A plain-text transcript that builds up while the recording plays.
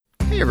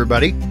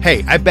everybody.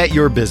 Hey, I bet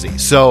you're busy,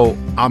 so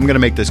I'm going to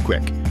make this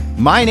quick.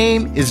 My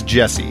name is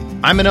Jesse.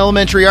 I'm an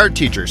elementary art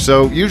teacher,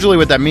 so usually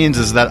what that means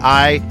is that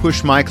I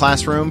push my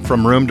classroom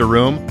from room to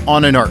room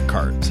on an art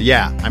cart. So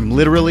yeah, I'm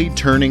literally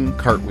turning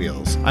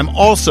cartwheels. I'm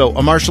also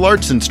a martial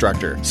arts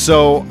instructor,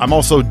 so I'm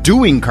also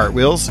doing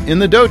cartwheels in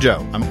the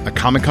dojo. I'm a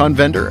Comic-Con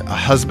vendor, a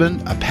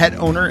husband, a pet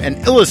owner, an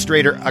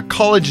illustrator, a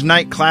college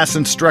night class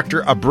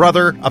instructor, a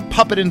brother, a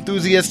puppet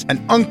enthusiast,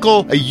 an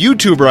uncle, a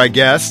YouTuber, I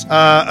guess,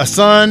 a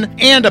son,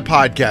 and a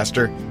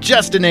podcaster,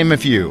 just to name a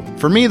few.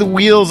 For me, the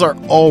wheels are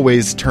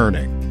always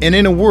turning. And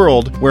in a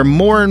world where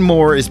more and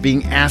more is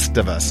being asked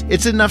of us,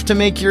 it's enough to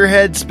make your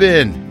head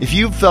spin. If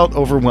you've felt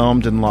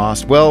overwhelmed and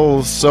lost,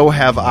 well, so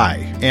have I.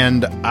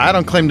 And I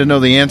don't claim to know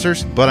the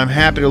answers, but I'm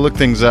happy to look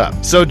things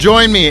up. So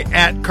join me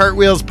at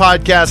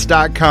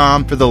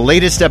cartwheelspodcast.com for the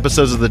latest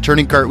episodes of the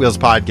Turning Cartwheels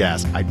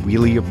podcast. I'd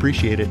really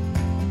appreciate it.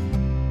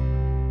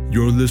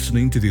 You're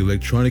listening to the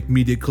Electronic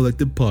Media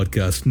Collective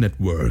Podcast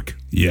Network.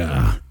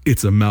 Yeah,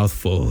 it's a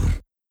mouthful.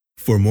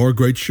 For more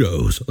great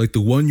shows like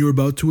the one you're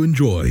about to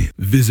enjoy,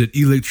 visit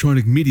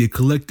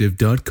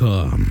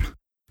electronicmediacollective.com.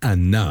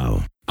 And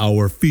now,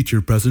 our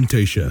feature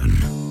presentation.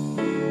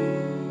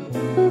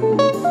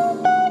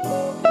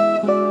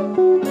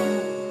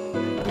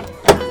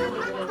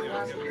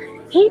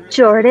 Hey,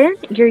 Jordan,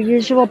 your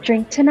usual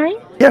drink tonight?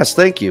 Yes,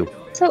 thank you.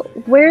 So,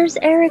 where's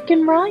Eric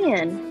and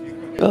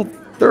Ryan?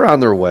 They're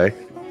on their way.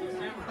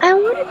 I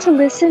wanted to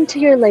listen to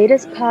your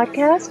latest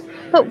podcast,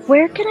 but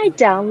where can I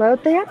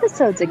download the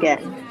episodes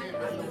again?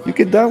 You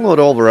can download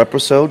all of our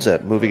episodes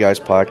at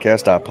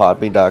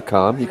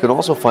movieguyspodcast.podbean.com. You can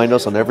also find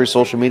us on every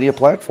social media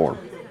platform.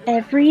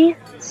 Every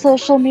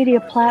social media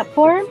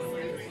platform?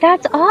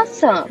 That's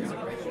awesome!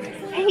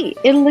 Hey,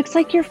 it looks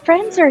like your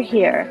friends are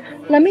here.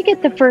 Let me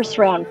get the first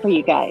round for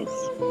you guys.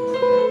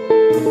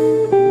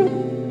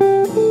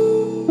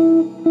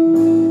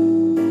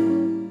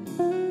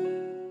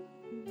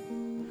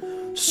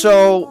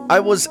 So, I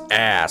was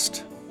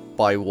asked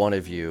by one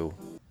of you,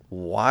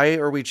 why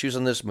are we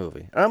choosing this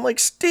movie? And I'm like,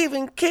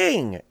 Stephen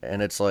King!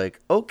 And it's like,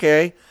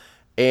 okay.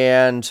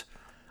 And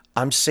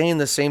I'm saying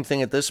the same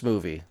thing at this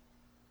movie.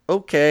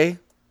 Okay.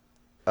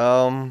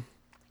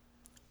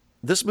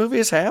 This movie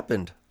has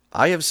happened.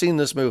 I have seen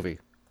this movie.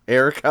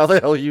 Eric, how the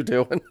hell are you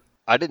doing?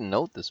 I didn't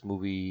know this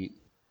movie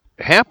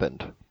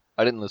happened.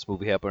 I didn't know this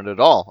movie happened at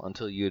all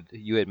until you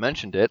had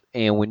mentioned it.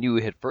 And when you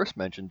had first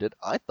mentioned it,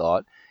 I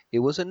thought it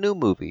was a new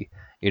movie.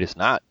 It is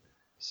not.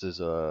 This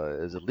is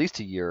at least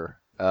a year.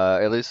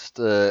 At least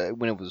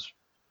when it was.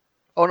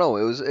 Oh no,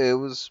 it was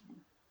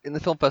in the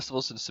film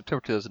festival since September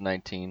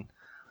 2019.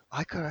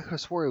 I could have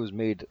swore it was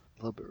made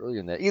a little bit earlier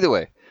than that. Either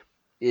way,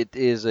 it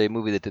is a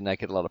movie that did not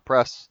get a lot of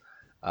press.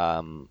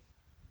 I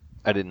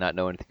did not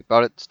know anything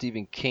about it.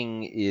 Stephen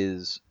King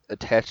is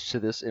attached to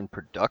this in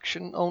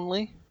production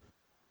only.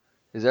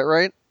 Is that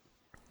right?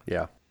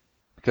 Yeah.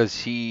 Because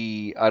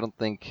I don't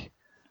think.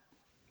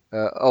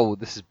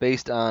 This is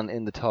based on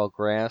In the Tall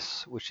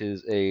Grass, which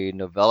is a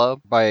novella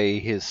by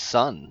his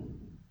son.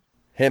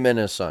 Him and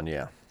his son,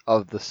 yeah.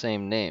 Of the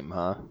same name,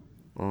 huh?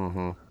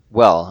 Mm-hmm.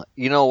 Well,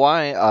 you know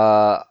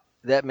why?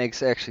 That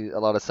makes actually a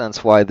lot of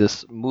sense why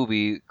this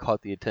movie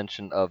caught the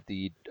attention of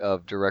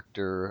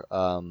director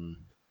Vince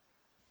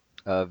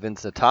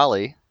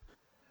Natali,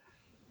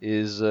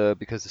 is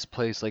because this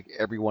plays like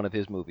every one of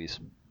his movies.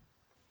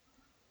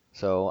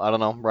 So, I don't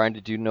know. Ryan,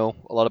 did you know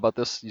a lot about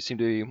this? You seem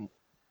to be,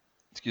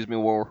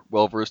 more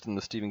well-versed in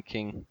the Stephen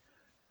King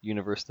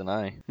universe than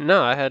I.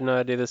 No, I had no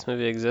idea this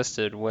movie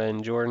existed.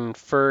 When Jordan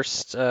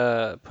first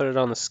put it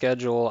on the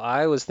schedule,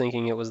 I was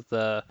thinking it was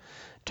the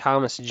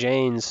Thomas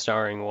Jane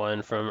starring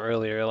one from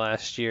earlier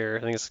last year.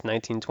 I think it's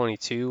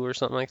 1922 or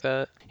something like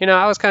that.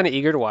 I was kind of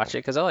eager to watch it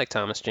because I like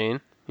Thomas Jane.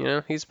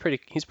 He's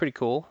pretty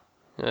cool.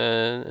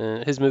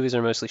 His movies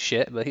are mostly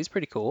shit, but he's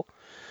pretty cool.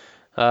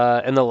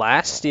 And the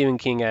last Stephen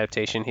King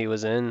adaptation he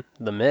was in,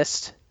 The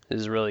Mist,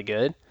 is really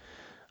good.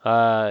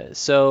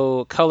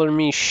 So color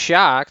me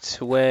shocked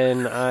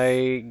when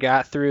I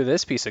got through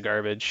this piece of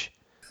garbage.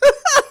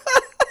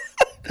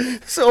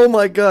 So, oh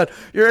my God,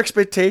 your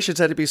expectations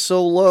had to be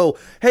so low.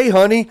 Hey,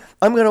 honey,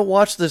 I'm gonna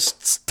watch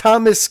this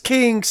Thomas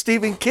King,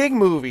 Stephen King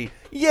movie.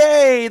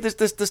 Yay!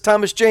 This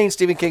Thomas Jane,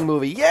 Stephen King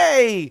movie.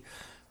 Yay!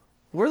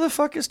 Where the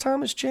fuck is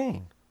Thomas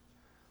Jane?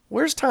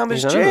 Where's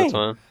Thomas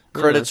Jane?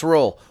 Credits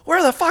roll.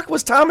 Where the fuck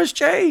was Thomas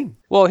Jane?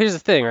 Well, here's the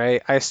thing,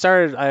 right? I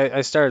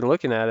started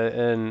looking at it,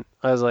 and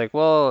I was like,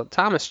 well,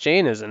 Thomas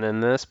Jane isn't in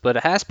this, but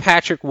it has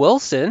Patrick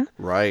Wilson.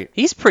 Right.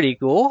 He's pretty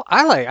cool.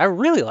 I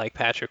really like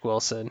Patrick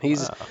Wilson.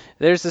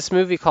 There's this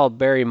movie called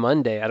Barry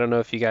Monday. I don't know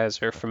if you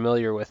guys are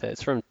familiar with it.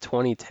 It's from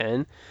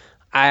 2010.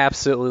 I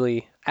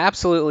absolutely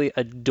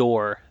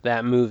adore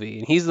that movie.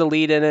 And he's the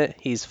lead in it.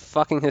 He's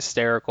fucking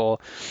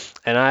hysterical.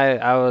 And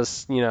I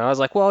was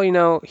like,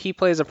 well, he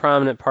plays a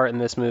prominent part in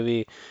this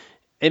movie.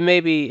 It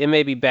may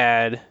be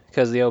bad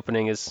because the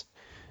opening is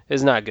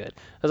not good.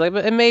 I was like,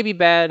 but it may be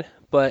bad,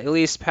 but at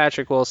least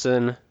Patrick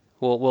Wilson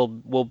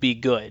will be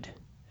good.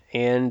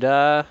 And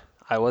I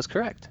was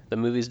correct. The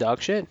movie's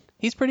dog shit.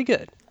 He's pretty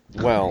good.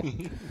 Well,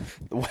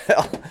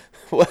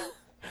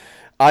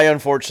 I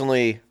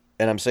unfortunately,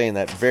 and I'm saying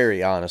that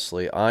very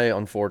honestly, I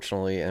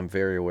unfortunately am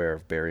very aware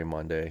of Barry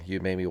Monday. You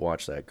made me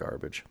watch that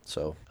garbage,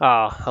 so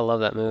Oh, I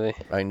love that movie.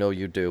 I know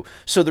you do.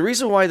 So the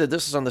reason why that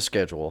this is on the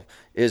schedule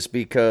is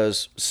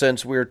because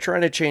since we're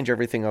trying to change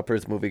everything up here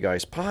with Movie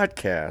Guys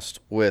podcast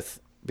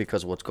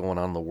because of what's going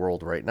on in the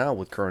world right now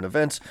with current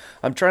events,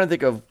 I'm trying to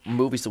think of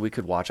movies that we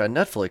could watch on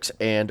Netflix,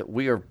 and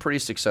we are pretty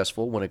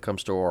successful when it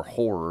comes to our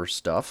horror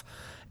stuff.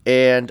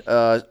 And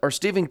our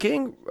Stephen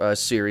King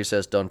series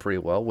has done pretty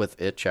well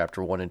with it,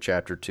 Chapter 1 and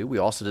Chapter 2. We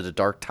also did a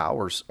Dark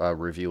Towers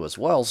review as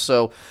well.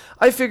 So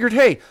I figured,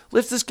 hey,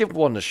 let's just give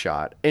one a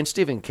shot. And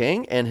Stephen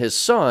King and his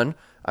son,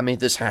 I mean,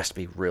 this has to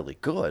be really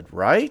good,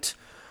 right?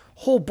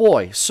 Oh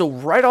boy. So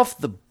right off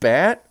the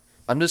bat,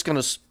 I'm just going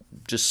to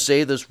just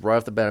say this right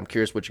off the bat. I'm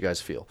curious what you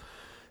guys feel.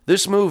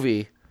 This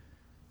movie,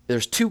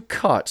 there's 2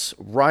 cuts.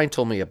 Ryan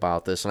told me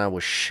about this, and I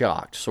was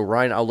shocked. So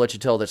Ryan, I'll let you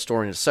tell that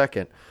story in a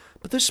second.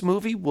 But this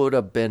movie would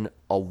have been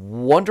a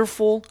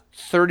wonderful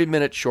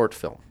 30-minute short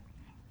film.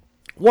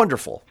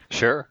 Wonderful.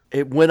 Sure.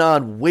 It went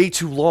on way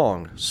too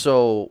long.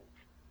 So,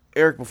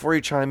 Eric, before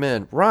you chime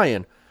in,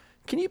 Ryan,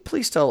 can you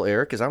please tell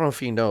Eric, because I don't know if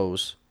he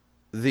knows,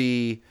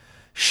 the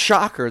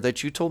shocker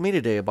that you told me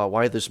today about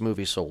why this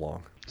movie's so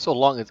long? So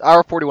long. It's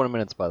hour 41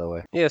 minutes, by the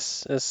way.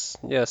 Yes,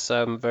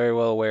 I'm very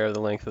well aware of the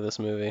length of this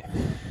movie.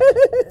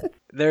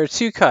 There are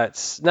 2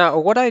 cuts. Now,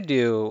 what I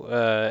do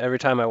every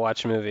time I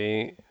watch a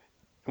movie,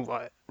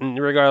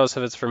 regardless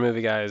if it's for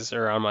Movie Guys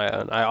or on my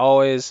own, I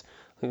always,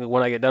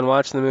 when I get done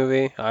watching the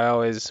movie, I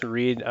always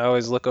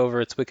look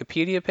over its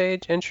Wikipedia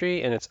page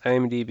entry and its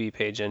IMDb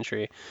page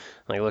entry.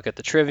 Like, look at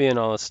the trivia and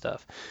all this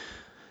stuff.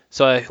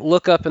 So I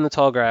look up in the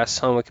tall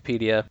grass on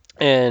Wikipedia,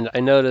 and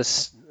I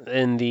notice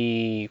in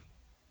the,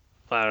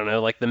 I don't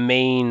know, like the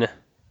main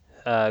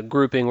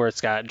grouping where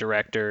it's got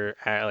director,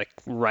 like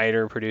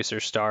writer,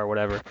 producer, star,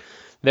 whatever,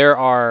 there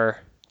are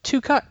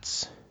 2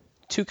 cuts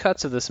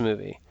of this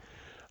movie.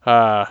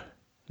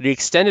 The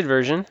extended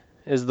version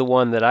is the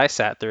one that I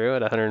sat through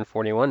at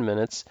 141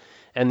 minutes,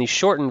 and the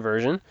shortened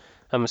version,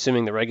 I'm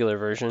assuming the regular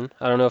version,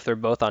 I don't know if they're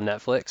both on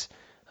Netflix,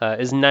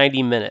 is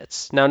 90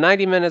 minutes. Now,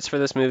 90 minutes for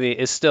this movie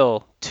is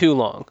still too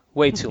long,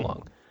 way too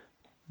long.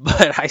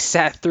 But I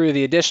sat through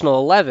the additional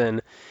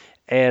 11,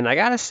 and I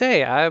gotta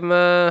say, I'm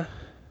a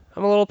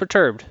little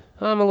perturbed.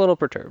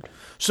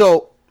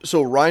 So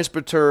Ryan's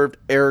perturbed.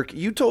 Eric,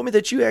 you told me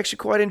that you actually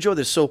quite enjoy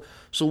this. So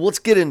let's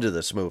get into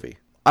this movie.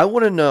 I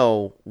want to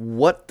know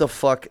what the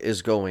fuck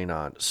is going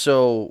on.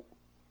 So,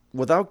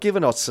 without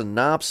giving a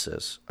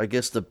synopsis, I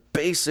guess the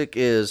basic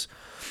is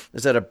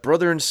that a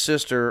brother and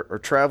sister are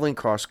traveling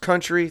cross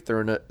country.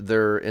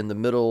 They're in the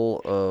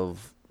middle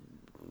of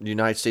the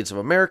United States of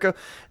America.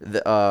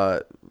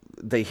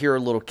 They hear a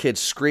little kid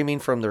screaming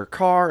from their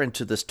car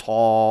into this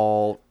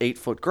tall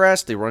 8-foot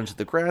grass. They run into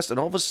the grass, and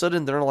all of a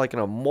sudden they're like in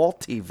a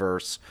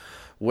multiverse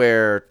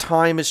where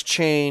time has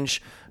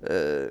changed.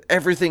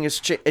 Everything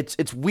is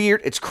it's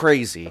weird, it's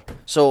crazy.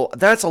 So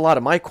that's a lot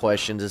of my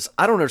questions. Is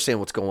I don't understand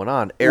what's going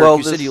on. Eric,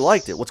 you said you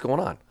liked it. What's going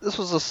on? This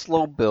was a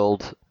slow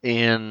build,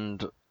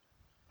 and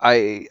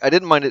I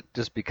didn't mind it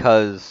just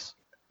because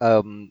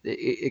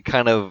it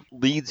kind of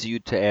leads you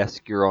to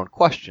ask your own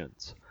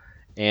questions.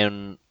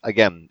 And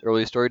again,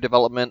 early story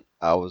development,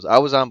 I was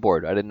on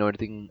board. I didn't know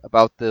anything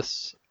about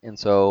this, and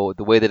so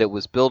the way that it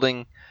was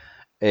building,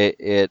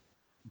 it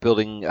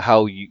building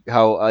how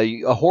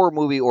a horror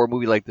movie or a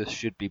movie like this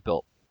should be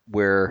built,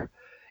 where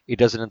it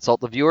doesn't insult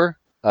the viewer.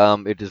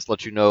 It just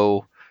lets you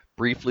know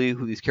briefly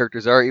who these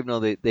characters are, even though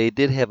they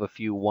did have a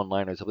few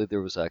one-liners. I believe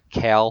there was a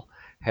Cal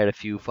had a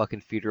few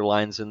fucking feeder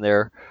lines in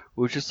there. It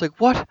was just like,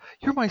 what?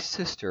 You're my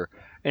sister.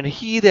 And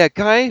he, that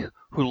guy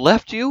who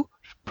left you,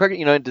 pregnant,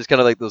 you know, just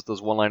kind of like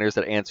those one-liners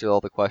that answer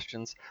all the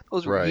questions.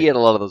 Those were, He had a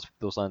lot of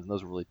those lines, and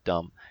those were really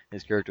dumb.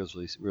 His character was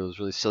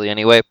really silly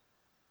anyway.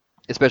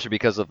 Especially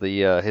because of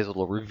the his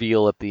little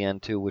reveal at the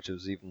end too, which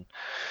was even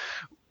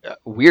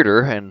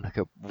weirder and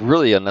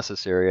really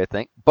unnecessary, I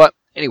think. But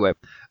anyway,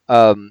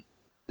 the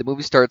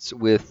movie starts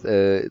with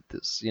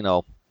this, you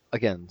know,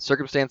 again,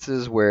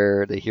 circumstances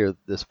where they hear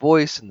this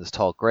voice in this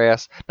tall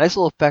grass. Nice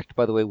little effect,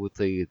 by the way, with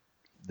the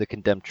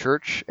condemned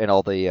church and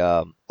all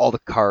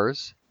the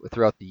cars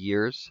throughout the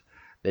years.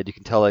 That you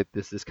can tell like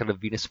this kind of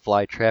Venus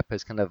flytrap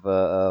has kind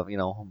of you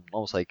know,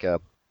 almost like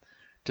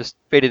just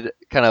faded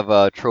kind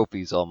of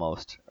trophies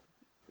almost.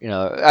 You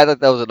know, I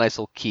thought that was a nice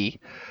little key,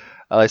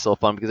 a nice little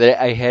fun, because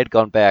I had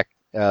gone back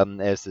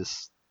as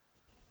this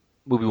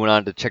movie went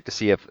on to check to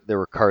see if there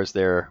were cars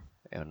there,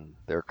 and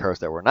there were cars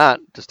that were not,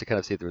 just to kind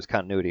of see if there was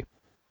continuity.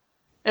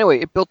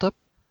 Anyway, it built up.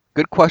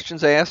 Good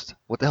questions asked.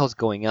 What the hell's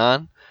going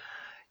on?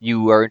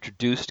 You are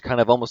introduced kind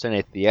of almost in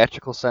a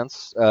theatrical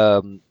sense,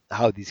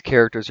 how these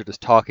characters are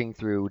just talking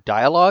through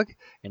dialogue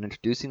and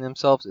introducing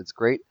themselves. It's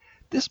great.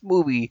 This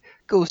movie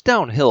goes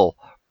downhill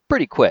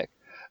pretty quick.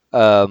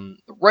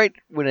 Right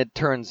when it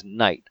turns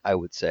night, I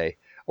would say,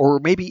 or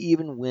maybe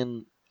even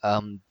when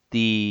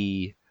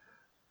the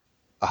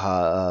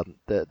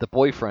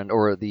boyfriend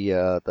or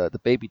the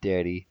baby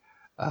daddy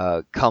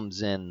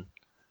comes in.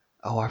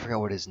 Oh, I forgot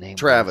what his name was.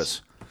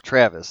 Travis.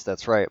 Travis,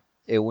 that's right.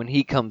 when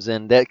he comes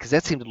in, because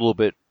that seemed a little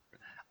bit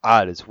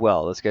odd as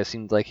well. This guy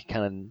seemed like he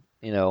kind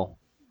of,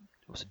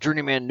 was a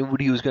journeyman, knew what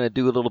he was going to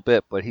do a little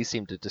bit, but he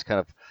seemed to just kind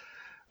of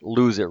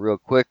lose it real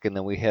quick. And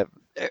then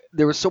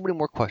there were so many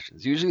more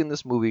questions. Usually in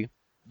this movie,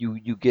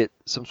 you get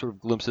some sort of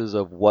glimpses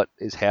of what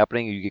is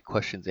happening, and you get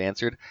questions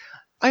answered.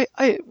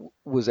 I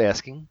was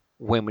asking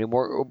way many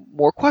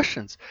more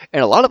questions,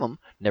 and a lot of them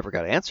never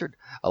got answered.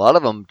 A lot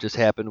of them just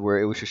happened where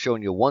it was just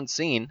showing you one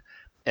scene,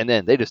 and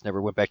then they just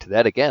never went back to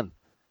that again.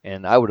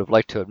 And I would have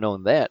liked to have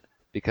known that,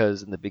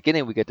 because in the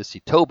beginning we get to see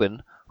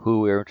Tobin,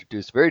 who we were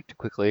introduced very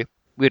quickly.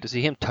 We had to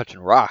see him touching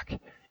rock,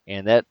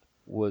 and that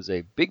was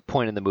a big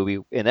point in the movie,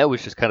 and that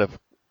was just kind of,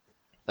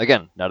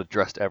 again, not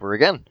addressed ever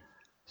again.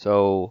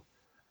 So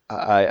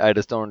I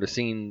just don't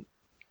understand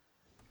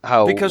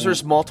how... Because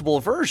there's multiple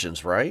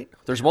versions, right?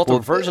 There's multiple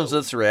versions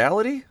of this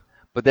reality?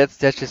 But that's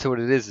just what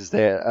it is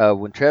that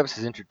when Travis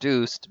is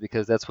introduced,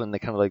 because that's when they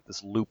kind of like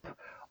this loop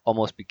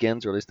almost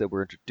begins, or at least that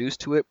we're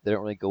introduced to it. They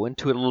don't really go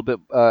into it a little bit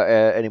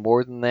any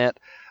more than that.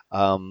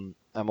 I'm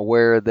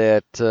aware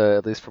that,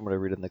 at least from what I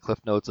read in the cliff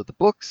notes of the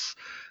books,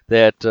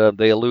 that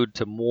they allude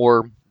to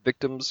more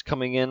victims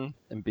coming in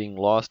and being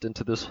lost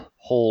into this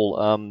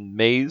whole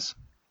maze,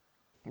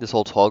 this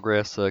whole tall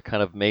grass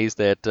kind of maze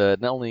that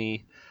not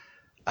only,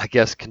 I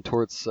guess,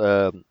 contorts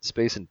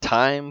space and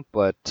time,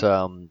 but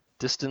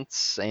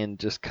distance and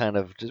just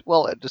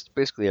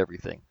basically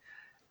everything.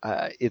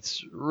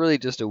 It's really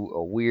just a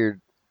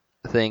weird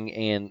thing,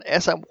 and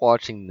as I'm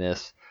watching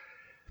this,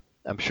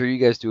 I'm sure you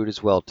guys do it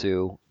as well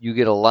too. You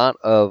get a lot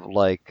of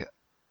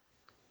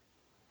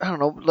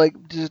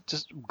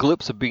just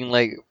glimpses of being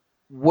like,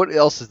 what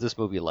else is this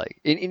movie like?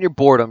 In your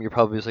boredom, you're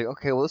probably just like,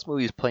 okay, well, this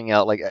movie is playing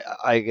out like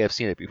I have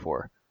seen it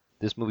before.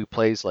 This movie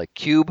plays like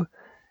Cube,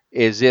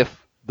 as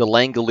if the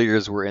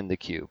Langoliers were in the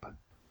Cube.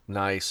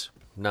 Nice.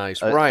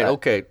 Ryan,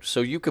 okay, so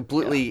you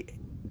completely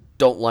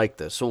don't like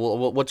this. So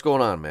what's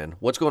going on, man?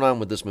 What's going on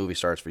with this movie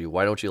starts for you?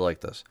 Why don't you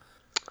like this?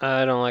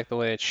 I don't like the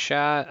way it's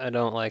shot. I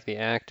don't like the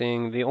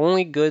acting. The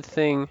only good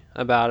thing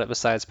about it,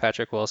 besides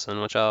Patrick Wilson,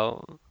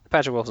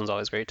 Patrick Wilson's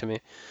always great to me.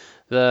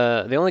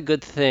 The only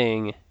good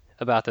thing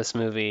about this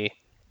movie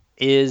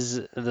is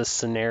the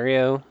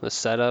scenario, the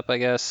setup, I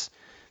guess,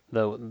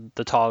 the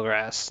tall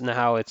grass, and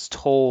how it's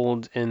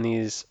told in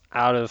these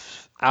out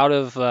of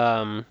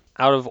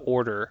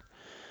order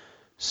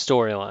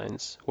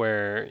storylines,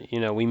 where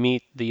we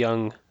meet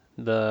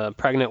the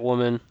pregnant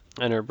woman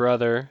and her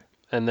brother.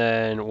 And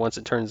then once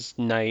it turns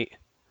night,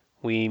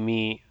 we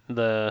meet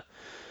the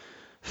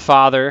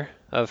father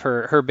of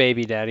her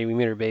baby daddy. We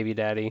meet her baby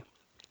daddy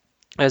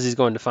as he's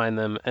going to find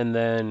them. And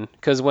then,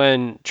 because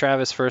when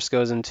Travis first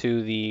goes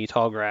into the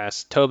tall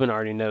grass, Tobin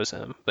already knows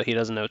him, but he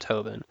doesn't know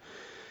Tobin.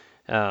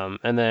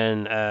 And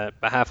then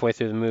halfway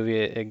through the movie,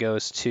 it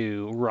goes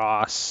to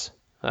Ross,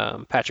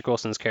 Patrick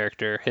Wilson's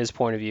character, his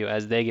point of view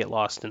as they get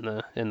lost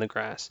in the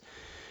grass.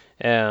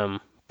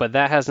 But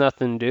that has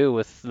nothing to do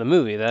with the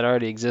movie. That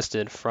already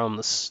existed from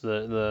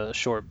the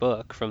short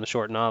book, from the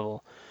short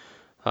novel.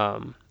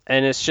 And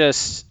it's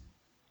just,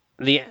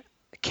 the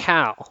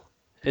cow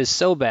is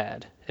so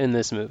bad in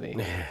this movie.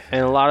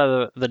 And a lot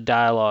of the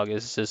dialogue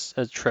is just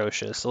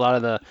atrocious. A lot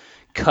of the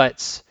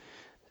cuts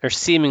are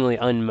seemingly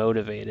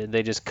unmotivated.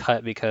 They just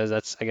cut because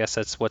I guess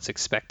that's what's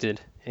expected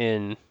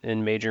in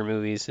major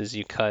movies, is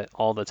you cut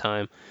all the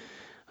time.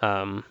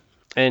 And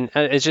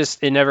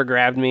it never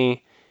grabbed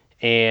me.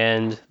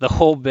 And the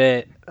whole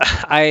bit,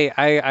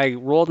 I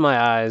rolled my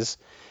eyes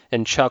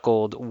and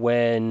chuckled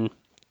when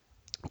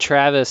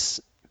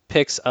Travis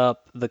picks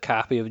up the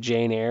copy of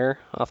Jane Eyre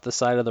off the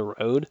side of the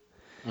road.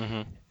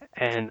 Mm-hmm.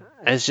 And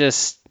it's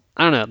just,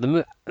 I don't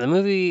know, the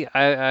movie,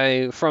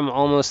 I from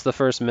almost the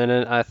first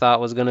minute, I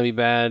thought was going to be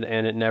bad,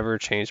 and it never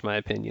changed my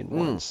opinion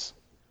once.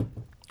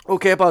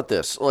 Okay, about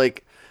this.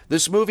 Like,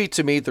 this movie,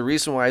 to me, the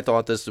reason why I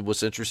thought this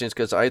was interesting is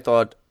because I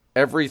thought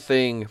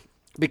everything,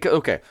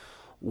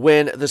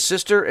 when the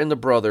sister and the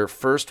brother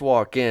first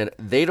walk in,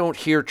 they don't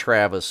hear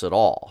Travis at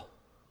all,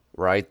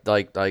 right?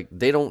 Like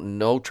they don't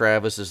know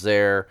Travis is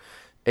there,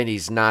 and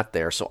he's not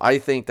there. So I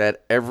think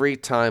that every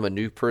time a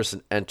new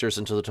person enters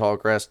into the tall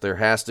grass, there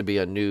has to be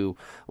a new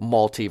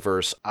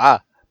multiverse.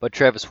 But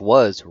Travis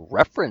was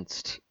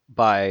referenced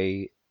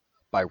by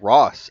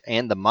Ross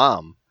and the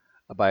mom,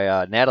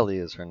 by Natalie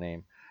is her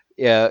name.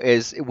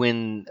 Is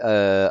when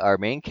our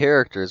main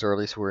characters, or at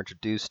least we're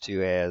introduced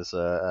to as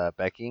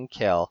Becky and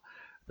Cal,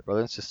 the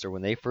brother and sister,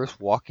 when they first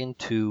walk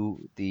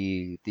into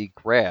the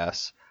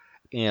grass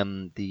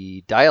and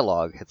the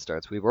dialogue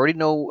starts, we already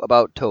know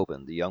about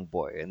Tobin, the young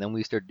boy, and then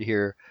we start to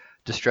hear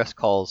distress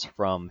calls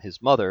from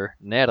his mother,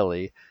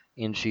 Natalie,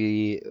 and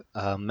she,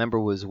 member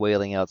was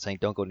wailing out saying,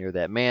 "Don't go near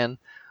that man."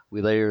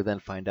 We later then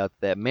find out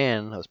that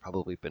man has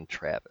probably been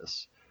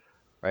Travis,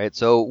 right?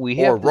 So we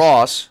have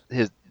Ross.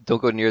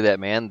 Don't go near that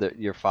man,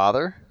 your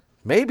father.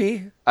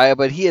 Maybe.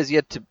 But he has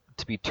yet to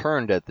be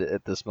turned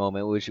at this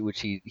moment, which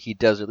he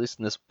does, at least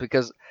in this,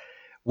 because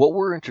what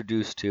we're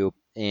introduced to,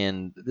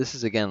 and this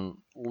is again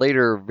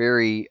later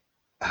very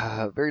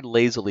very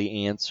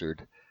lazily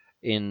answered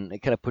and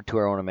kind of put to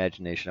our own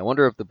imagination. I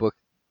wonder if the book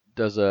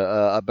does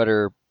a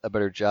better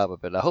job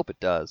of it. I hope it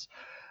does.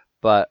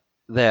 But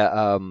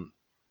that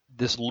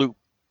this loop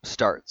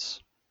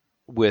starts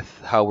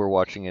with how we're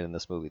watching it in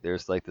this movie.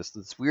 There's like this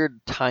weird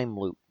time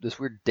loop, this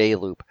weird day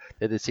loop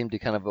that they seem to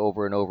kind of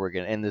over and over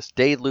again. And this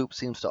day loop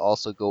seems to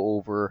also go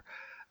over.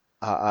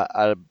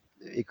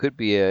 It could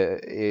be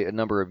a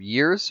number of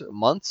years,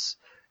 months.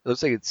 It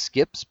looks like it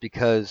skips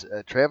because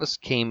Travis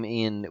came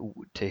in,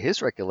 to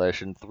his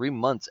recollection, 3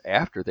 months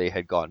after they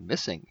had gone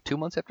missing, 2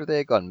 months after they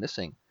had gone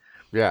missing,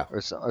 Yeah.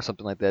 or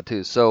something like that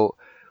too. So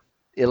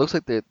it looks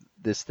like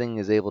this thing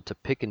is able to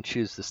pick and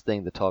choose. This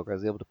thing, the tall grass,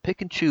 is able to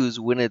pick and choose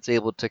when it's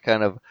able to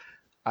kind of.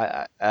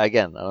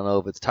 Again, I don't know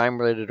if it's time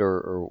related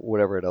or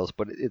whatever it else,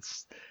 but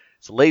it's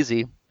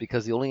lazy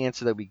because the only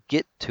answer that we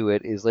get to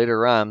it is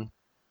later on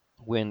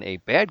when a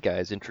bad guy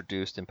is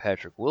introduced in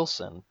Patrick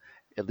Wilson,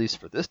 at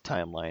least for this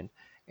timeline,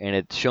 and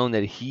it's shown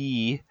that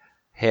he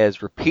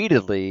has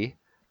repeatedly,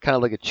 kind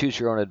of like a choose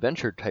your own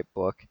adventure type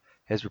book,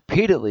 has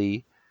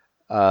repeatedly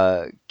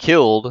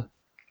killed,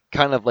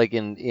 kind of like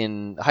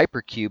in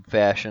Hypercube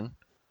fashion,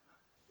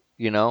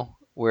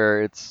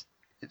 where it's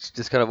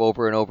just kind of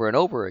over and over and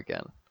over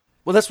again.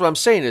 Well, that's what I'm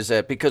saying is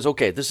that because,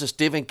 okay, this is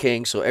Stephen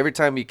King, so every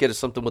time you get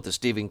something with a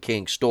Stephen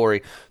King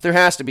story, there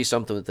has to be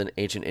something with an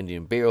ancient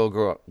Indian burial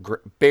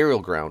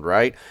ground,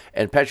 right?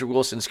 And Patrick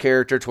Wilson's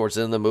character, towards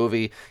the end of the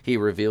movie, he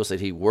reveals that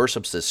he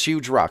worships this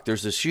huge rock.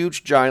 There's this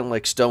huge, giant,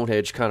 like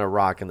Stonehenge kind of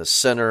rock in the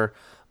center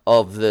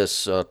of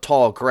this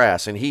tall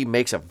grass, and he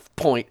makes a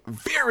point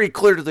very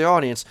clear to the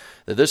audience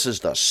that this is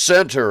the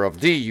center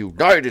of the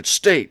United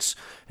States.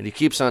 And he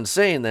keeps on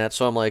saying that,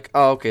 so I'm like,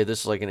 oh, okay,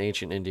 this is like an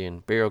ancient Indian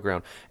burial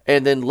ground.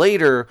 And then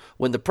later,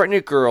 when the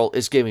pregnant girl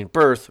is giving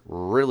birth,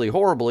 really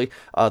horribly,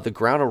 the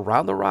ground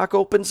around the rock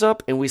opens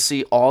up, and we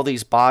see all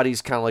these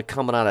bodies kind of like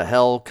coming out of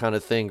hell kind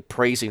of thing,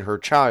 praising her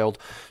child.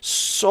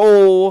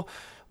 So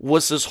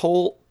was this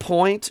whole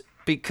point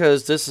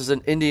because this is an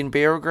Indian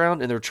burial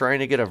ground and they're trying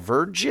to get a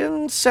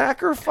virgin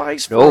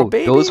sacrifice for a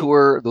baby? Those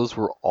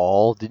were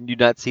all. Didn't you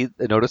not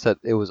notice that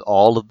it was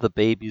all of the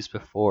babies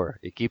before?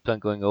 It keeps on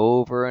going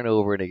over and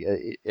over,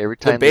 and every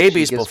time the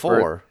babies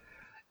before. Birth,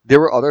 there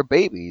were other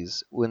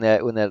babies when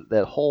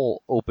that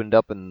hole opened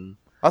up, and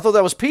I thought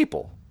that was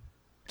people.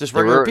 Just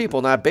regular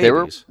people, not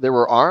babies. There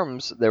were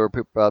arms. There were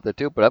people out there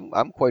too, but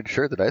I'm quite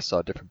sure that I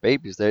saw different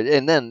babies there.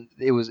 And then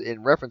it was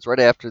in reference right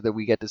after that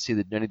we got to see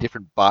the many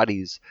different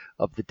bodies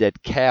of the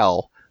dead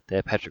Cal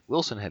that Patrick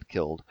Wilson had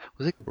killed.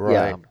 Was it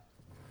right?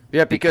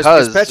 Yeah, because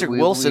Patrick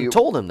Wilson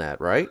told him that,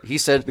 right? He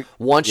said,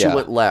 "Once you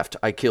went left,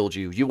 I killed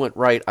you. You went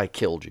right, I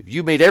killed you.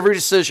 You made every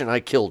decision, I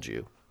killed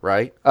you."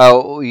 Right?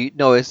 Oh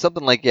no, it's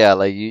something like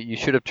you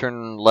should have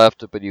turned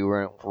left, but you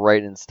went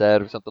right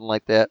instead, or something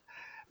like that.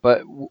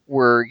 But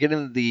we're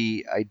getting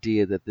the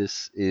idea that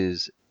this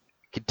is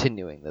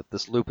continuing, that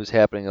this loop is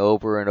happening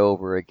over and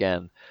over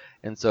again.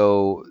 And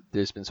so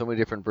there's been so many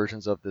different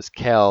versions of this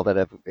Cal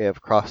that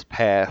have crossed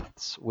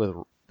paths with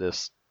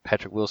this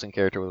Patrick Wilson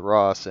character with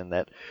Ross, and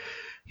that,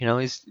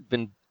 he's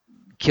been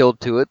killed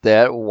to it.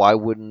 That why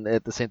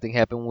wouldn't the same thing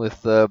happen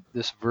with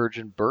this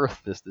virgin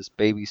birth, this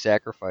baby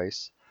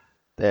sacrifice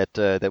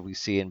that we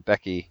see in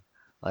Becky?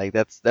 Like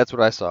that's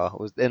what I saw,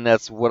 and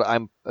that's what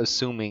I'm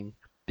assuming.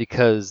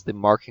 Because the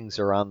markings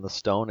are on the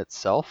stone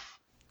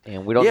itself,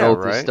 and we don't know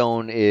if the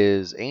stone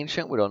is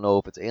ancient, we don't know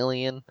if it's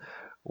alien,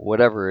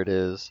 whatever it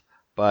is,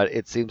 but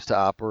it seems to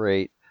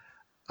operate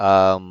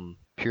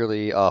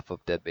purely off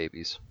of dead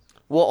babies.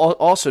 Well,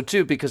 also,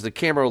 too, because the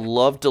camera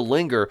loved to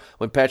linger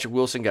when Patrick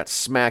Wilson got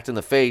smacked in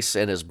the face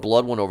and his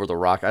blood went over the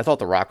rock. I thought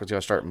the rock was going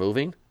to start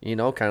moving,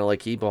 kind of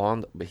like he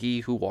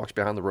who walks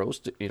behind the rose,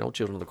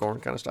 Children of the Corn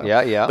kind of stuff.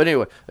 Yeah. But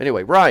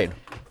anyway, Ryan,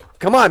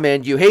 come on,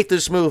 man. You hate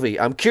this movie.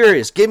 I'm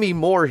curious. Give me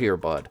more here,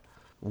 bud.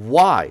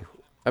 Why?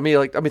 I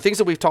mean, things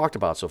that we've talked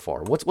about so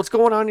far. What's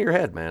going on in your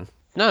head, man?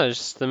 No, it's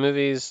just the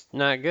movie's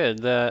not good.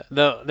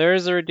 There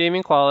is a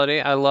redeeming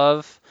quality.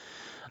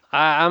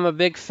 I'm a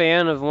big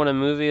fan of when a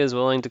movie is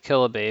willing to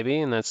kill a baby,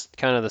 and that's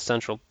kind of the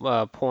central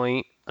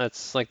point.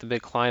 That's like the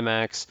big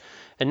climax.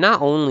 And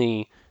not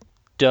only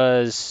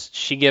does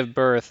she give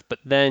birth, but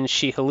then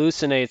she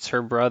hallucinates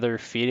her brother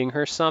feeding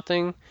her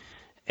something.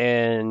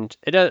 And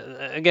it does,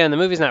 again, the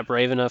movie's not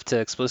brave enough to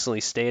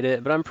explicitly state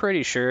it, but I'm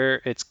pretty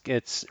sure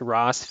it's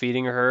Ross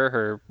feeding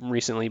her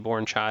recently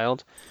born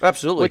child.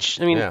 Absolutely. Which,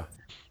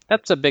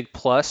 that's a big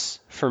plus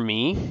for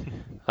me.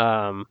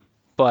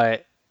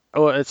 But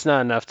it's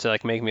not enough to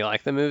make me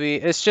like the movie.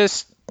 It's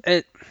just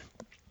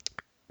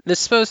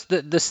this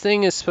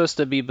thing is supposed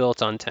to be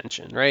built on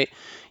tension, right?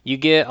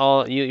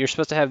 You're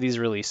supposed to have these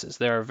releases.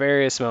 There are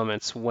various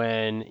moments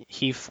when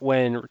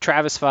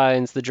Travis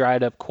finds the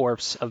dried up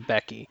corpse of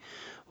Becky,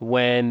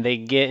 when they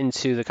get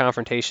into the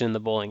confrontation in the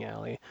bowling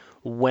alley,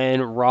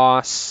 when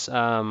Ross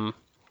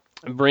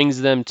brings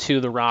them to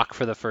the rock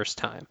for the first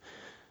time.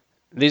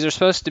 These are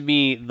supposed to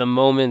be the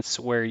moments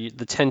where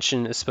the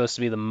tension is supposed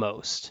to be the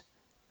most.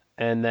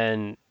 And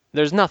then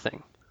there's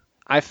nothing.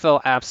 I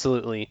felt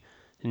absolutely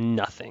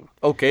nothing.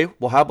 Okay,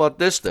 well, how about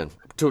this then?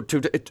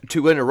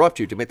 To interrupt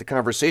you, to make the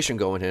conversation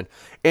going in,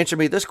 answer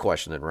me this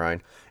question then,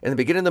 Ryan. In the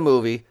beginning of the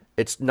movie,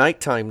 It's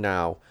nighttime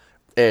now,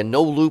 and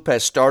no loop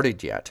has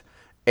started yet.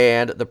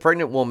 And the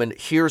pregnant woman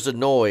hears a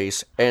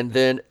noise, and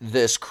then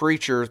this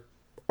creature,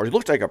 or it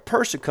looks like a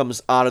person,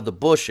 comes out of the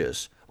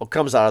bushes, or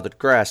comes out of the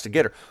grass to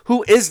get her.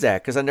 Who is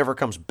that? Because it never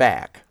comes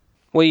back.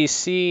 Well, you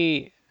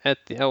see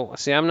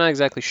I'm not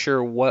exactly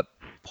sure what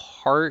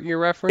part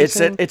you're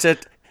referencing. It's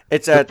at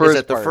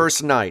the part.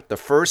 first night. The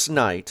first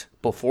night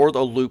before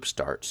the loop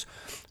starts.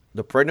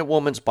 The pregnant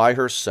woman's by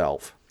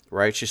herself,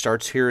 right? She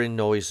starts hearing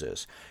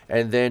noises,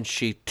 and then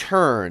she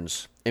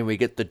turns, and we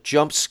get the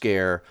jump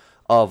scare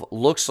of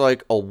looks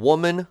like a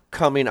woman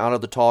coming out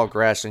of the tall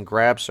grass and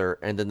grabs her,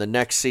 and then the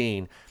next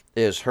scene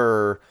is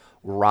her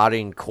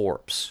rotting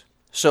corpse.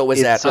 So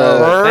is that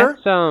her?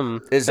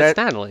 That's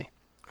Natalie.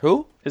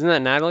 Who? Isn't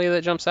that Natalie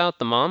that jumps out,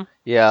 the mom?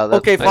 Yeah. That's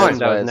Okay, that's fine. what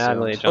That I was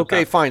Natalie. assumed. Jumped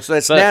Okay, out. fine. So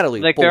that's But,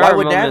 Natalie. like, But there why are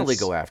would Natalie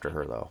moments- go after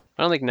her, though?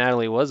 I don't think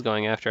Natalie was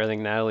going after her. I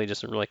think Natalie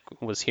just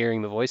was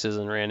hearing the voices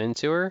and ran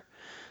into her.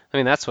 I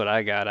mean, that's what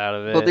I got out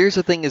of it. Well, there's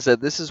the thing is that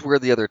this is where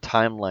the other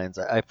timelines.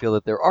 I feel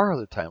that there are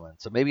other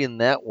timelines. So maybe in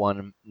that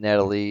one,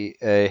 Natalie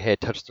had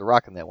touched the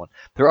rock in that one.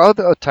 There are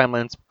other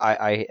timelines.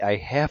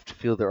 I have to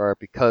feel there are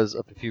because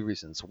of a few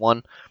reasons.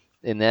 One,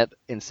 in that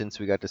instance,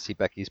 we got to see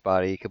Becky's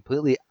body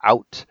completely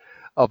out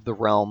of the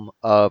realm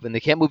of, and they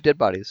can't move dead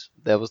bodies.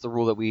 That was the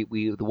rule that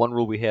the one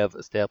rule we have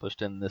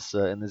established in this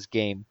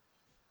game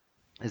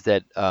is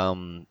that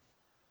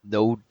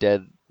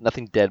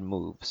nothing dead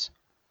moves,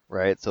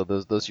 right? So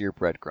those are your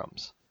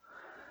breadcrumbs.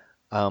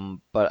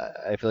 But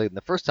I feel like in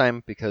the first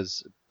time,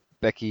 because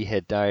Becky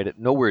had died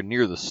nowhere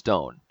near the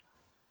stone,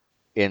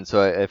 and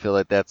so I feel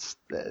like that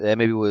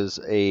maybe was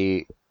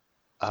a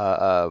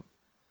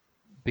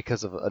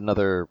because of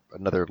another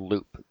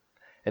loop.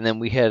 And then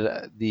we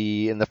had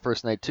in the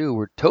first night too,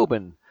 where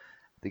Tobin,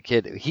 the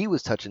kid, he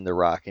was touching the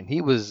rock and he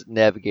was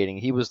navigating.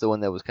 He was the one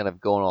that was kind of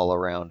going all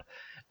around.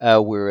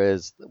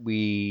 Whereas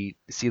we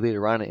see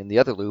later on in the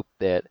other loop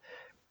that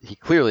he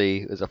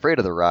clearly was afraid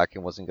of the rock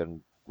and wasn't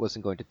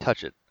going to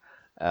touch it,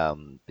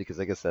 because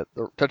I guess that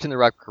touching the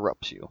rock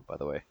corrupts you, by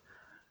the way,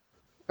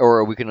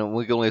 or we can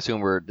only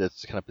assume that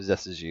kind of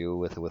possesses you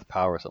with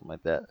power or something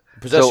like that.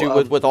 Possess you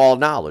with all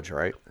knowledge,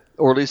 right?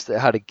 Or at least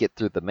how to get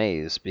through the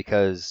maze,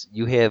 because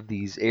you have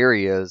these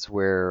areas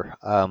where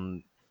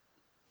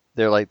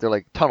they're like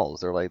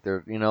tunnels. They're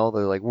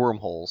like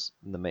wormholes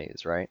in the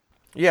maze, right?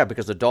 Yeah,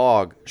 because the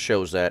dog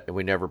shows that, and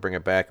we never bring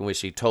it back, and we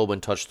see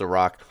Tobin touch the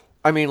rock.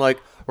 I mean, like,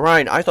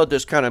 Ryan, I thought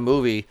this kind of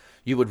movie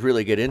you would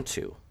really get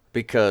into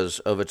because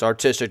of its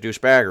artistic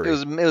douchebaggery.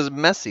 It was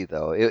messy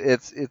though.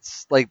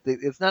 It's like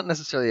it's not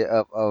necessarily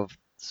of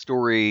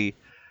story.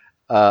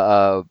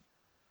 Even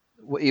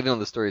though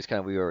the story is kind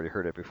of, we already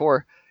heard it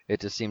before. It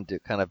just seemed to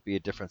kind of be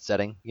a different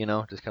setting,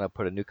 just kind of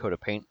put a new coat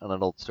of paint on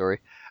an old story.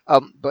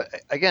 But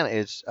again,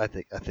 I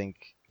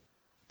think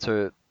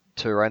to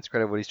Ryan's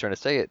credit, what he's trying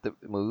to say, the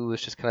movie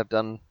was just kind of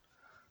done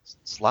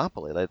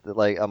sloppily.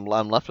 Like I'm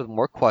left with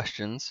more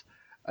questions.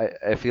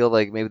 I feel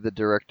like maybe the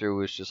director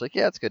was just like,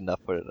 yeah, it's good enough,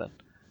 put it in.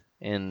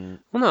 And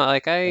well, no,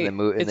 like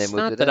it's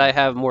not that I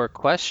have more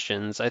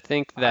questions. I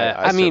think that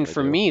I mean,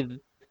 for me,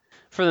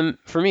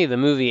 the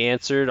movie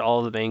answered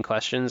all the main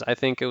questions I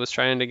think it was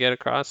trying to get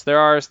across. There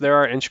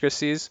are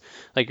intricacies,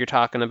 like you're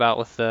talking about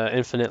with the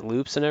infinite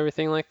loops and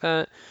everything like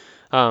that.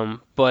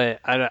 But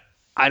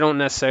I don't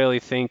necessarily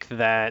think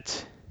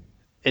that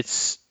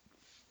it's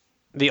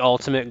the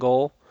ultimate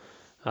goal,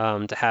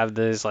 to have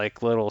these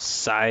like little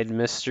side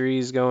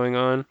mysteries going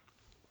on.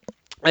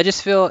 I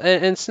just feel,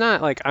 and it's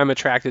not like I'm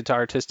attracted to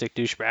artistic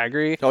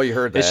douchebaggery. Oh, you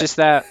heard that. It's just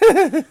that,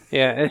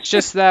 yeah, it's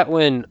just that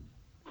when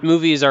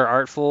movies are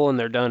artful and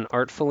they're done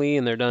artfully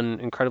and they're done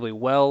incredibly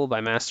well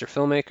by master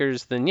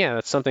filmmakers, then yeah,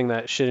 that's something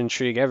that should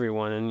intrigue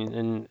everyone.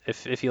 And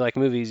if you like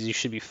movies, you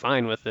should be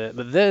fine with it.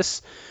 But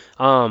this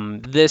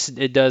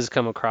it does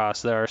come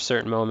across. There are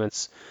certain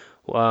moments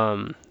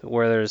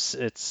where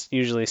it's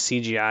usually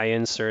CGI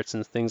inserts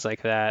and things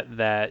like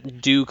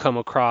that do come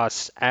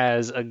across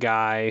as a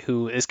guy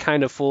who is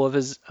kind of full of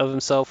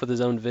himself with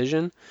his own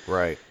vision.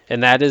 Right.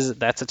 And that's a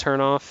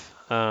turnoff.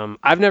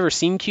 I've never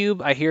seen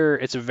Cube. I hear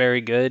it's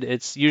very good.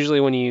 It's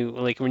usually when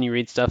you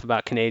read stuff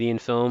about Canadian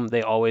film,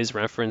 they always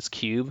reference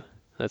Cube.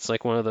 That's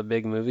like one of the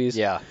big movies.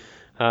 Yeah.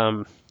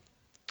 But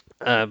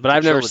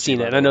I've never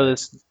seen it. I know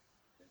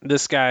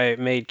this guy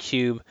made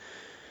Cube.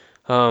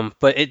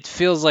 But it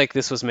feels like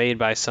this was made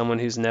by someone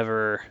who's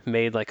never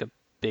made like a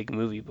big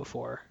movie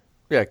before.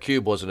 Yeah,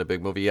 Cube wasn't a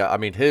big movie. Yeah, I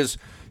mean his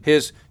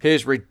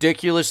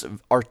ridiculous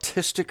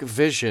artistic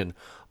vision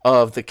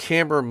of the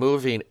camera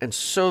moving in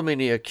so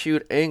many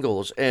acute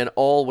angles and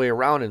all the way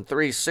around in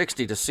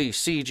 360 to see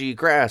CG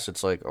grass.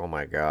 It's like, oh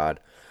my God,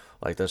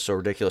 like that's so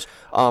ridiculous.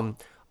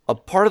 A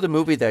part of the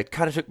movie that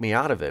kind of took me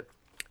out of it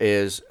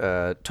is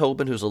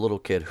Tobin, who's a little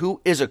kid,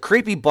 who is a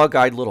creepy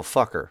bug-eyed little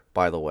fucker,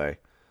 by the way.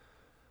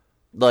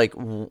 Like,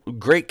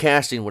 great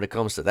casting when it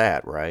comes to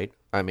that, right?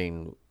 I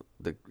mean,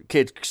 the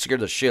kid scared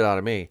the shit out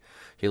of me.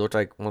 He looked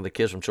like one of the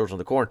kids from Children of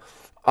the Corn.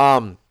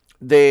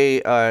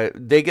 They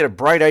get a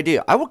bright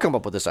idea. I will come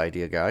up with this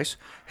idea, guys.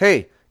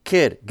 Hey,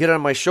 kid, get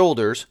on my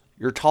shoulders.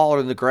 You're taller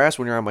than the grass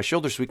when you're on my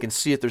shoulder so we can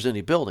see if there's any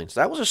buildings.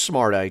 That was a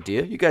smart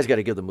idea. You guys got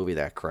to give the movie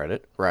that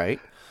credit, right?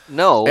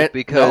 No,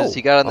 because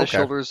he got on the Okay.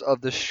 shoulders of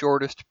the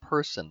shortest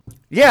person.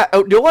 Yeah,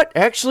 oh, you know what?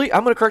 Actually,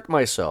 I'm going to correct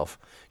myself.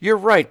 You're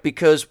right,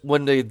 because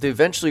when they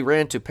eventually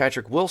ran to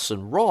Patrick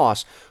Wilson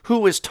Ross,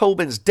 who is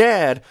Tobin's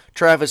dad,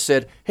 Travis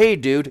said, "Hey,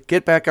 dude,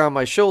 get back on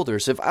my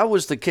shoulders." If I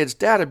was the kid's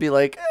dad, I'd be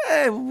like,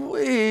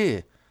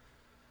 wait.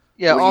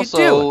 Yeah. What are you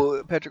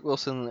Also, Patrick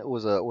Wilson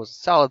was a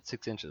solid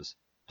 6 inches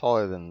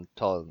taller than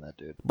that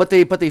dude. But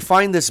they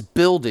find this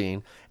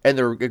building, and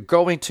they're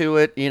going to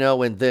it,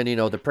 and then,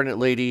 the pregnant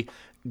lady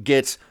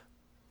gets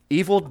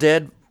Evil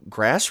Dead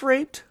grass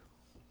raped?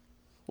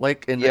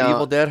 Like in the Yeah.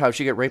 Evil Dead, how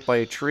she get raped by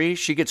a tree?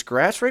 She gets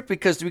grass raped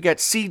because we got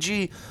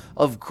CG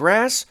of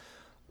grass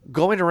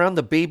going around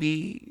the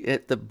baby,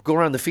 going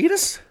around the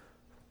fetus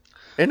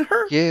in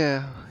her?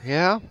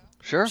 Yeah.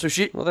 Sure. So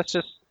she... Well, that's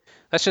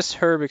just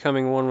her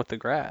becoming one with the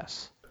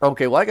grass.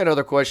 Okay, well, I got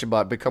another question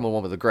about becoming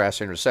one with the grass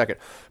here in a second.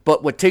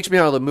 But what takes me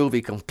out of the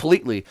movie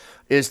completely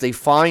is they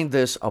find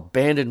this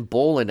abandoned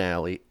bowling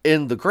alley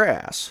in the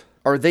grass.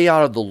 Are they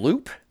out of the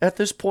loop at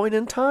this point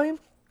in time?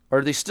 Or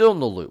are they still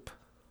in the loop?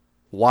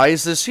 Why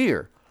is this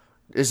here?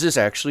 Is this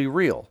actually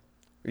real?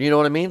 You know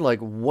what I mean? Like,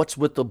 what's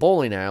with the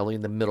bowling alley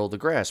in the middle of the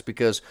grass?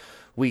 Because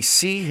we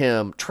see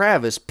him,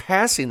 Travis,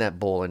 passing that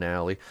bowling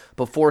alley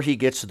before he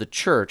gets to the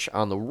church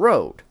on the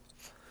road.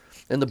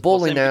 And the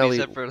bowling alley...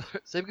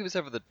 Same can be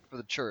said for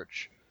the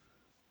church.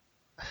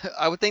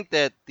 I would think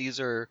that these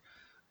are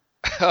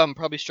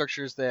probably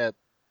structures that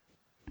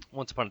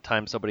once upon a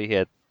time somebody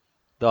had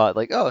thought,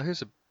 like, oh,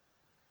 here's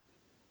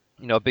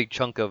a big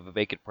chunk of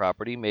vacant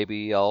property.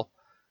 Maybe I'll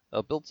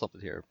build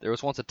something here. There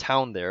was once a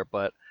town there,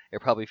 but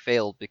it probably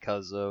failed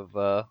because of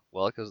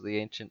the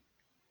ancient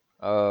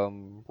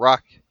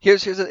rock.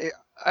 Here's just a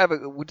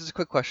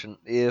quick question.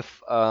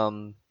 If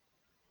all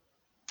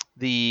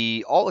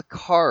the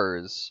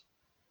cars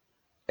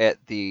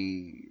at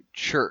the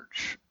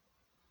church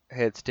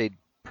had stayed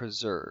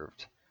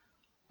preserved,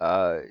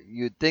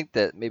 you'd think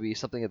that maybe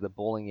something at the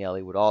bowling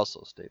alley would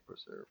also stay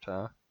preserved,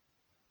 huh?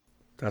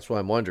 That's what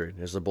I'm wondering.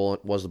 Was the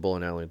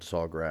bowling alley in the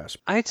tall grass?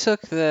 I took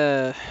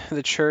the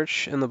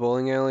church and the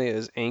bowling alley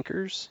as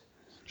anchors.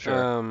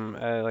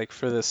 Sure. Like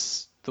for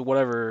the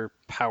whatever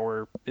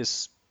power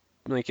is,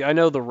 like, I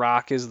know the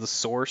rock is the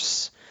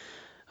source,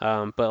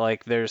 but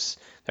like there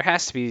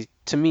has to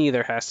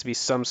be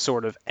some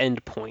sort of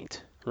end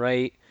point,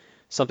 right?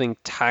 Something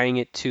tying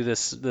it to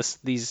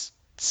these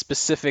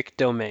specific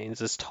domains,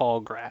 this tall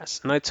grass.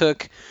 And I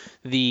took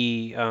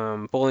the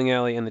bowling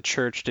alley and the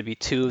church to be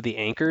two of the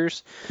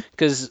anchors,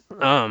 because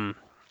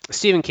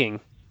Stephen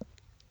King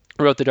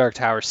wrote the Dark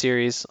Tower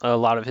series. A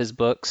lot of his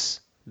books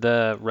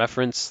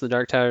reference the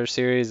Dark Tower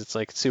series. It's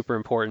like super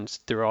important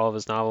through all of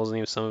his novels and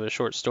even some of his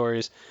short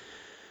stories.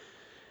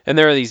 And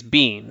there are these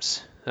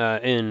beams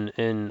in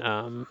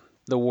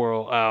the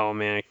world. Oh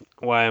man,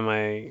 why am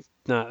I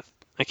not?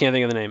 I can't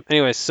think of the name.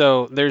 Anyway,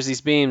 so there's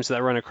these beams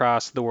that run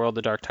across the world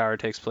the Dark Tower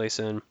takes place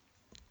in,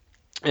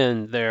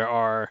 and there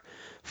are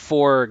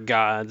 4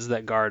 gods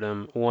that guard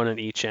them, one at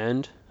each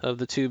end of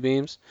the 2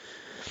 beams.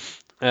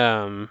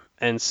 And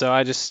so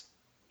I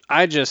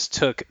just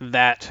took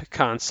that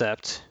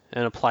concept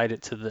and applied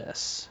it to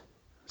this.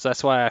 So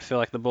that's why I feel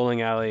like the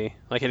bowling alley,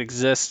 like, it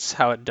exists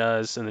how it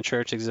does, and the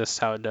church exists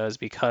how it does,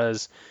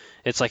 because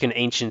it's like an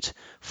ancient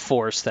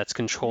force that's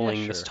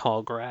controlling this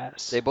tall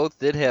grass. They both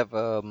did have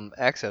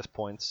access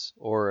points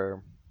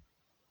or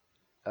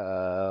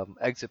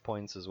exit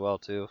points as well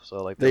too. So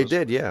like They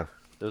did, yeah.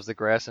 There's the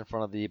grass in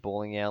front of the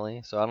bowling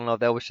alley. So I don't know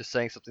if that was just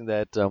saying something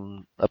that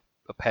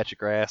a patch of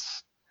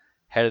grass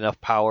had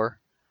enough power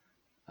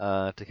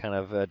to kind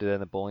of do that in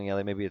the bowling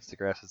alley. Maybe it's the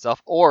grass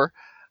itself, or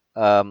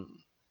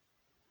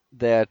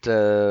that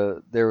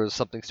there was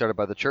something started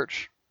by the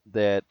church,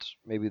 that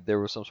maybe there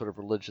was some sort of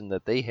religion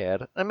that they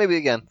had, and maybe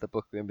again the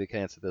book maybe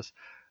can answer this,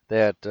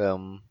 that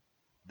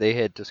they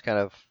had just kind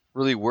of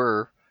really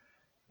were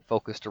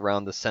focused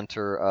around the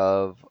center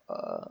of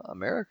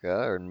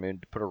America, and maybe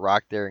put a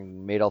rock there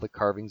and made all the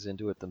carvings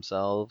into it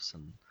themselves.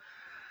 And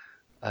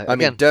I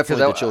mean,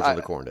 definitely the Children of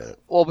the Corn did it.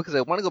 Well, because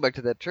I want to go back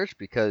to that church,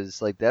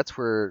 because like that's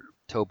where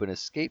Tobin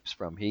escapes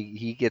from.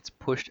 He gets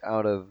pushed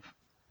out of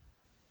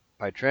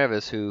by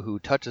Travis, who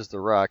touches the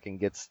rock and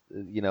gets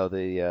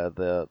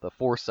the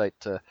foresight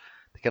to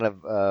kind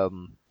of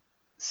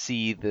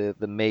see the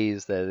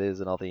maze that it is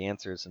and all the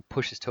answers, and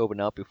pushes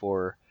Tobin out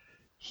before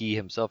he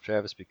himself,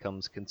 Travis,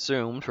 becomes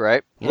consumed,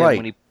 right? And right.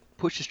 When he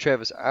pushes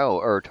Tobin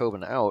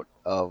out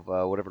of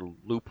whatever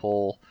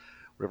loophole,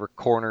 whatever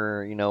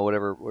corner,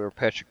 whatever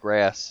patch of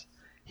grass,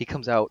 he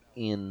comes out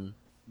in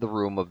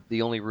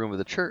the only room of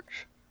the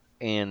church,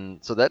 and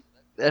so that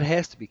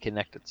has to be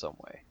connected some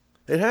way.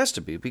 It has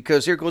to be,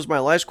 because here goes my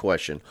last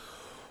question.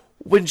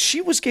 When she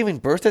was giving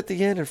birth at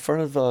the end in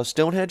front of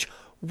Stonehenge,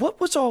 what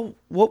was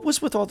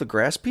with all the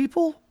grass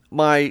people?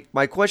 My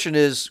question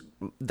is,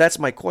 that's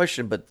my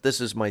question, but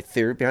this is my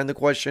theory behind the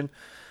question,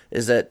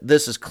 is that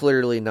this is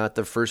clearly not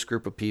the first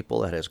group of people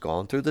that has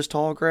gone through this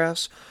tall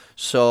grass.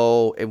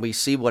 So, and we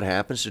see what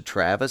happens to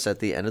Travis at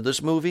the end of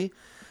this movie.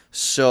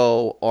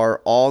 So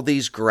are all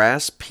these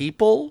grass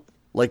people?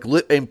 Like,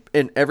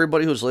 and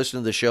everybody who's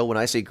listening to the show, when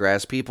I say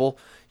grass people,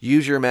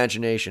 use your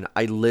imagination.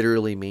 I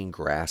literally mean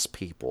grass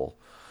people.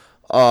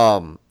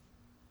 Are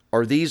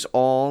these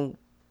all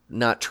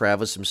not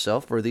Travis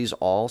himself? Are these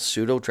all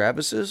pseudo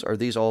Travises? Are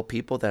these all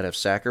people that have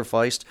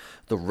sacrificed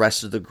the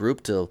rest of the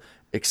group to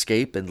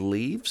escape and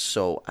leave?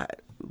 So,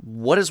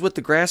 what is with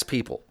the grass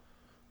people?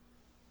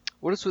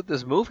 What is with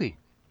this movie?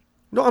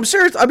 No, I'm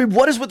serious. I mean,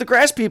 what is with the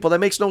grass people? That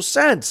makes no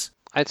sense.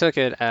 I took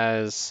it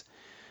as,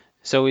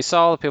 so we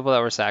saw the people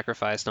that were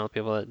sacrificed, not the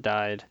people that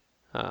died,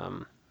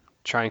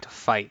 trying to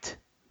fight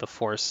the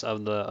force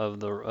of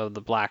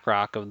the Black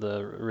Rock of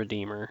the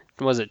Redeemer.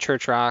 Was it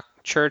Church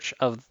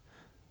of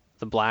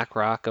the Black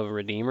Rock of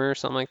Redeemer or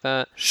something like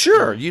that?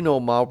 Sure, you know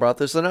more about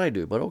this than I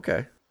do, but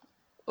okay.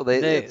 Well,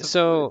 it's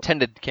so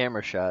intended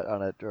camera shot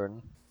on it,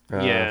 Jordan.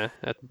 Yeah,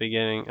 at the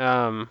beginning.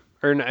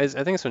 Or no, I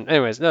think it's when.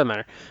 Anyways, it doesn't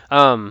matter.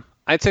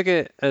 I took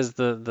it as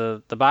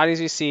the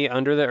bodies you see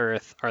under the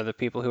earth are the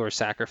people who were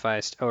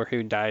sacrificed or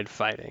who died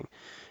fighting,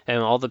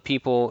 and all the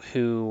people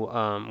who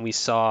we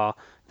saw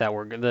that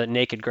were the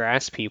naked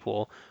grass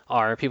people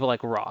are people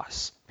like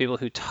Ross, people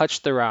who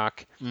touched the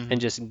rock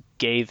and just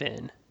gave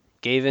in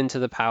to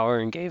the power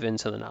and gave in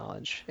to the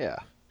knowledge. Yeah.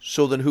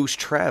 So then who's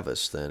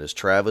Travis then? Is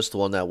Travis the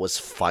one that was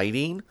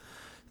fighting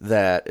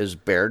that is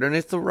buried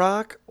underneath the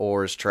rock?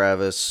 Or is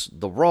Travis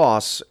the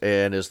Ross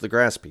and is the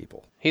grass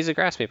people? He's a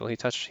grass people. He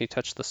touched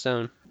the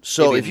stone.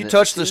 So if you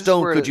touch the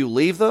stone, could you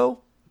leave though?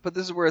 But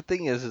this is where the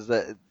thing is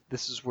that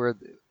this is where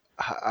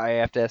I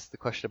have to ask the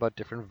question about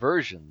different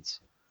versions.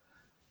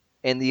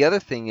 And the other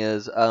thing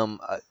is,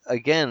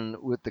 again,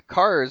 with the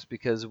cars,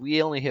 because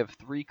we only have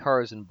 3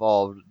 cars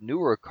involved,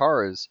 newer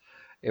cars,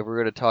 if we're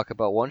going to talk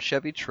about one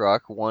Chevy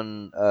truck,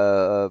 one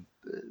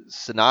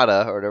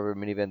Sonata, or whatever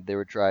minivan they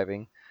were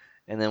driving,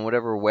 and then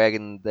whatever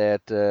wagon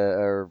that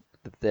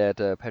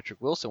Patrick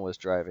Wilson was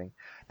driving,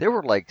 there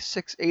were like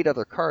 6-8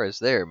 other cars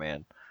there,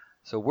 man.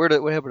 So what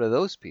happened to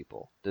those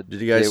people? Did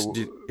you guys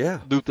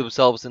loot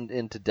themselves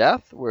into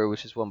death, where it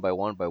was just one by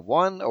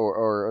one,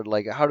 or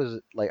like how does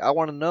it? Like I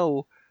want to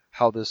know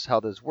how this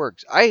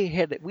works.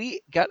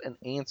 We got an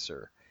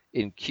answer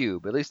in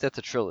Cube. At least that's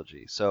a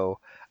trilogy. So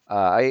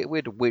we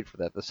had to wait for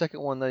that. The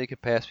second one though you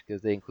could pass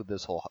because they include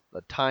this whole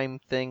time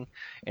thing,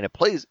 and it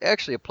plays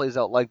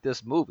out like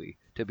this movie.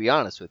 To be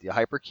honest with you,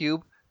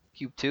 Hypercube,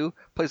 Cube 2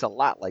 plays a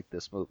lot like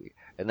this movie,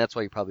 and that's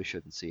why you probably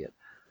shouldn't see it.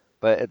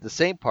 But at the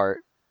same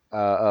part,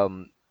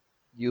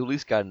 you at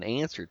least got an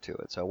answer to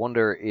it. So I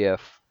wonder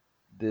if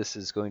this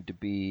is going to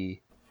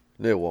be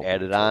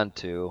added on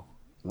to.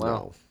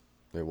 Well,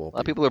 no, it won't. A lot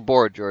of people are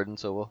bored, Jordan.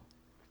 So we'll.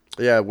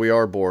 Yeah, we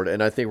are bored,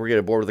 and I think we're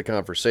getting bored with the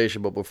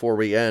conversation. But before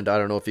we end, I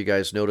don't know if you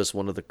guys noticed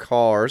one of the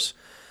cars.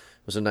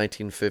 It was a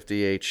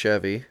 1958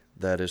 Chevy.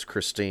 That is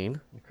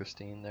Christine.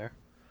 Christine there.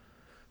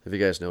 Have you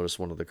guys noticed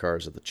one of the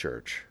cars at the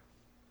church?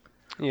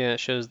 Yeah, it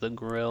shows the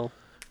grill.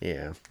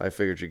 Yeah, I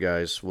figured you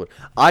guys would.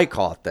 I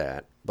caught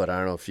that, but I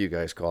don't know if you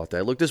guys caught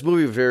that. Look, this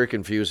movie was very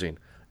confusing,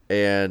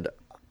 and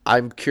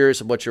I'm curious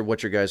what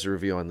your guys'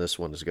 review on this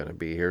one is going to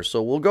be here.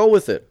 So we'll go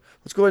with it.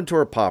 Let's go into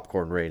our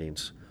popcorn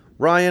ratings.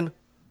 Ryan,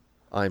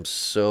 I'm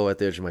so at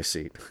the edge of my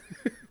seat.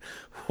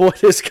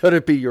 What is going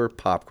to be your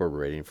popcorn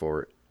rating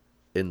for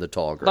In the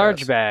Tall Grass?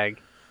 Large bag.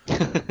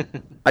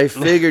 I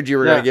figured you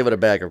were going to give it a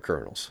bag of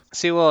kernels.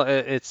 See, well,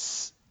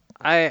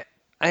 I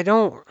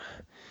don't,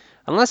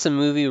 unless a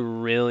movie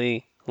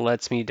really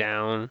lets me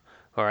down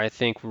or I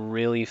think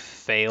really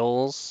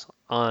fails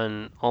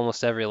on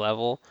almost every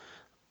level,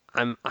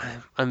 I'm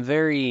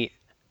very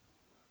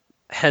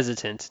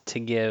hesitant to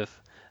give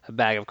a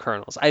bag of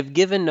kernels. I've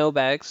given no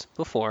bags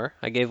before.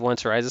 I gave one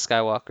to Rise of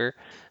Skywalker.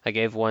 I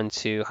gave one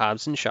to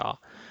Hobbs and Shaw.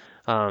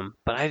 But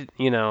I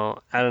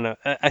don't know.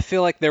 I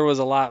feel like there was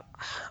a lot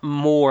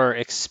more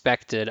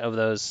expected of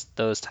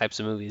those types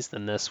of movies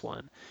than this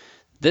one.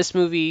 This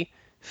movie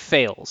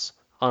fails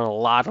on a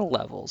lot of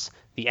levels.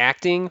 The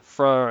acting,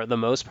 for the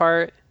most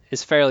part,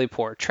 is fairly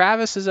poor.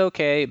 Travis is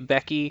okay.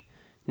 Becky,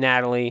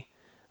 Natalie,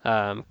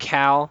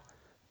 Cal,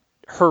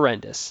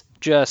 horrendous.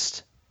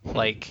 Just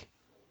like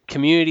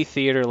community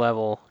theater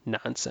level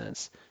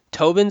nonsense.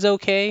 Tobin's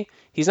okay.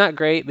 He's not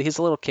great, but he's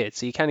a little kid,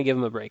 so you kind of give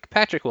him a break.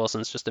 Patrick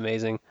Wilson's just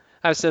amazing.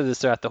 I've said this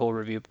throughout the whole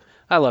review.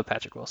 I love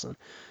Patrick Wilson.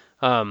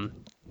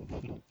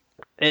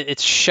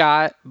 It's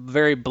shot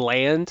very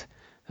bland.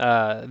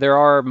 There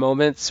are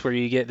moments where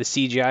you get the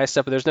CGI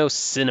stuff, but there's no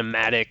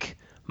cinematic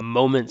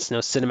moments, no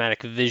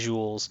cinematic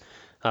visuals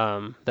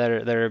that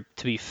are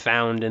to be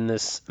found in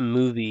this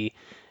movie.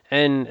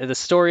 And the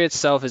story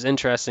itself is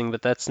interesting,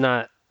 but that's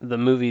not the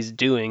movie's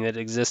doing. That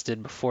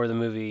existed before the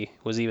movie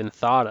was even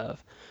thought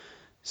of.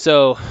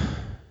 So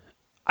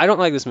I don't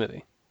like this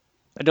movie.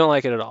 I don't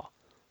like it at all.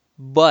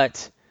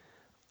 But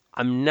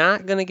I'm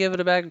not going to give it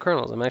a bag of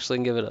kernels. I'm actually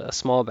going to give it a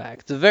small bag.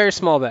 It's a very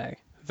small bag.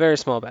 Very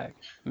small bag.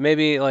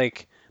 Maybe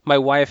like my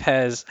wife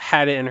has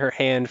had it in her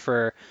hand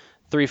for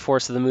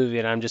 3/4 of the movie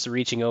and I'm just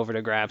reaching over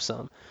to grab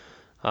some.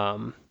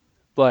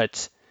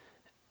 But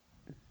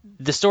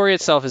the story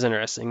itself is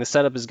interesting. The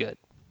setup is good.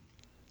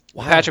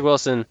 Wow. Patrick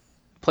Wilson,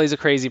 plays a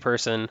crazy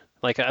person,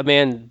 like a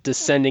man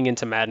descending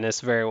into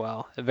madness very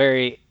well,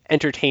 very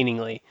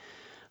entertainingly.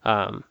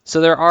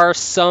 So there are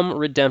some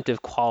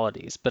redemptive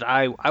qualities, but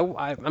I'm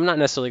not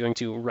necessarily going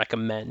to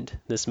recommend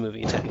this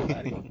movie to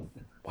anybody.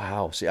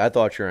 Wow. See, I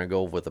thought you were going to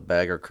go with the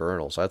Bagger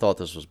Kernels. I thought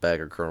this was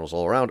Bagger Kernels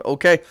all around.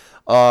 Okay.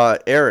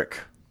 Eric,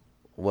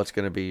 what's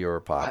going to be your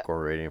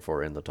popcorn rating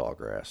for In the Tall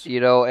Grass?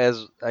 You know,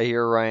 as I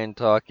hear Ryan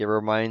talk, it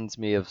reminds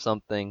me of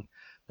something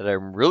that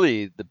I'm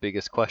really the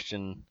biggest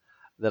question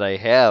that I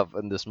have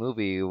in this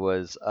movie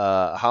was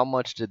how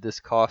much did this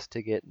cost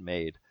to get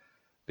made?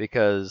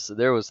 Because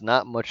there was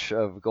not much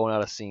of going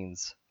out of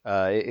scenes.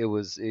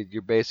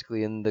 You're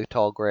basically in the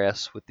tall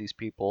grass with these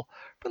people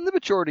from the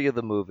majority of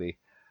the movie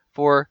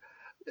for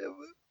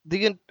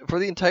for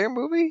the entire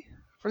movie.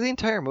 For the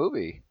entire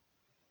movie,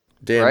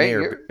 Damn right?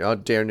 near,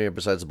 damn near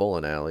besides the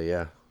bowling alley,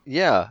 yeah.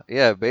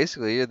 Yeah.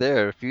 Basically, you're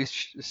there. A few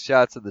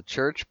shots of the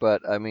church,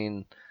 but I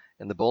mean,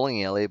 in the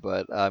bowling alley.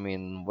 But I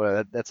mean,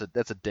 that's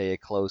a day of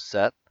clothes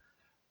set.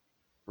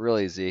 Real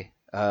easy.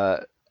 I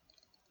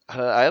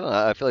don't know.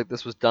 I feel like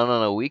this was done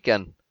on a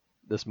weekend.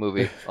 This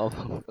movie,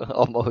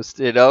 almost.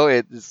 You know,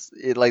 it's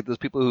like those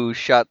people who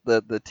shot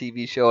the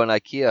TV show in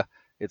IKEA.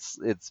 It's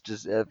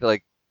just I feel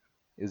like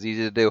it's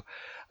easy to do.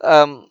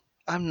 I'm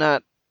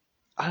not.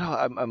 I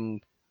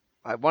don't.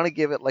 I want to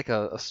give it like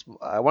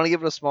I want to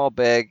give it a small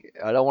bag.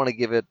 I don't want to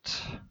give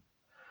it.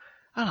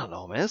 I don't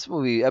know, man. This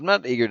movie. I'm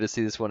not eager to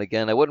see this one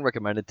again. I wouldn't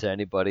recommend it to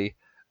anybody.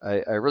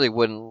 I really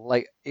wouldn't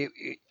like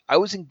it. I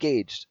was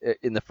engaged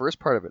in the first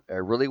part of it. I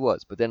really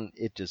was, but then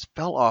it just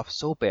fell off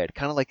so bad.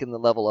 Kind of like in the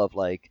level of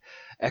like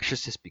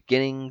Exorcist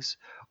Beginnings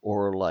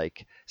or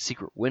like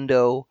Secret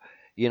Window,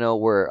 you know,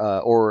 where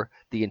or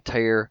the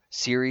entire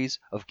series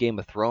of Game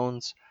of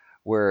Thrones,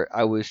 where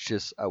I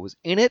was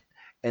in it,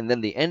 and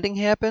then the ending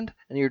happened,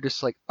 and you're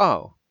just like,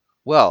 oh,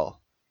 well,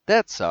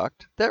 that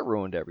sucked. That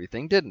ruined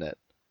everything, didn't it?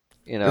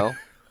 You know,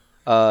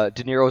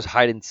 De Niro's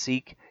hide and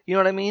seek. You know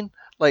what I mean?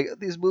 Like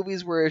these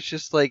movies where it's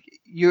just like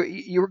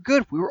you were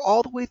good. We were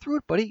all the way through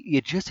it, buddy.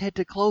 You just had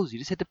to close. You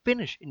just had to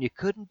finish, and you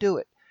couldn't do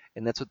it.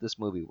 And that's what this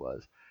movie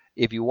was.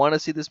 If you want to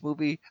see this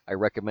movie, I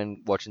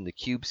recommend watching the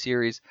Cube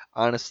series.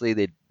 Honestly,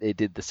 they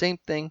did the same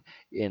thing,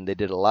 and they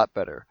did a lot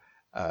better,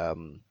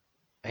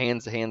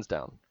 hands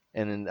down.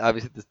 And then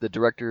obviously the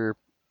director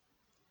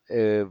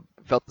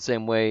felt the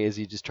same way as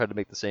he just tried to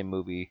make the same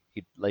movie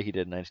like he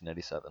did in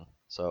 1997.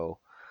 So.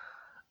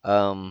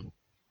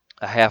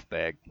 A half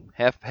bag,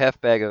 half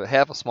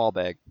a small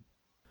bag.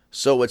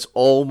 So it's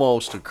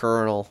almost a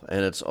kernel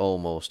and it's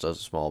almost a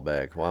small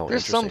bag. Wow,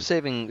 There's some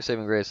interesting.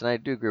 saving grace, and I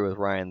do agree with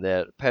Ryan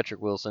that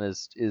Patrick Wilson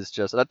is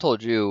just. And I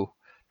told you,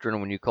 Jordan,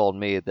 when you called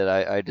me, that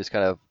I just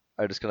kind of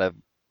I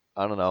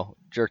don't know,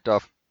 jerked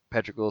off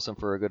Patrick Wilson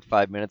for a good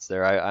 5 minutes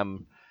there.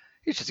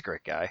 He's just a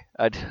great guy.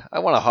 I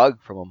want a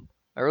hug from him.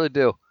 I really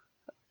do.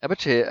 I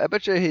bet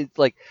you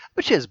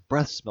his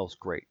breath smells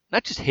great.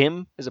 Not just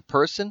him as a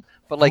person,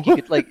 but like you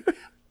could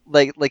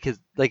like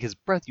his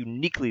breath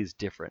uniquely is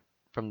different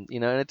from, you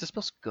know, and it just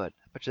smells good.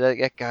 I bet you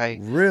that guy.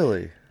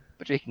 Really? I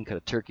bet you he can cut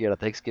a turkey out of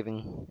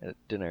Thanksgiving at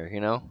dinner.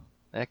 You know,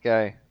 that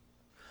guy.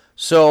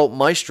 So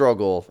my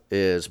struggle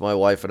is my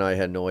wife and I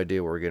had no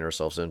idea what we were getting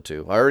ourselves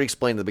into. I already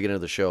explained at the beginning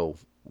of the show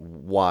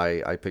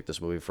why I picked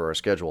this movie for our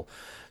schedule,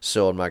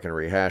 so I'm not going to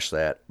rehash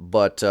that.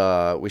 But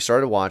we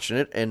started watching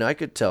it, and I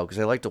could tell, because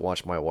I like to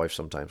watch my wife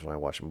sometimes when I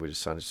watch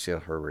movies, just to see how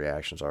her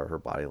reactions are, her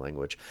body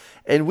language.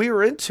 And we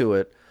were into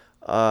it.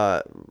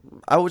 I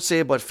would say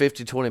about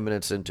 20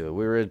 minutes into it.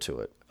 We were into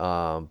it.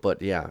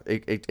 But yeah,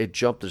 it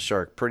jumped the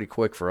shark pretty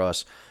quick for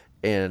us.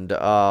 And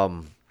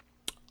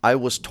I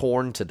was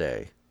torn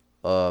today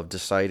of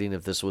deciding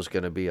if this was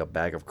going to be a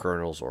bag of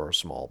kernels or a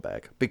small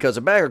bag. Because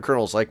a bag of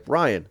kernels, like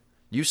Ryan,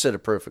 you said it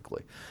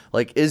perfectly.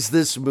 Like, is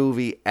this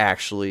movie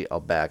actually a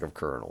bag of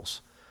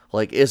kernels?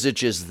 Like, is it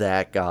just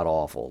that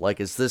god-awful? Like,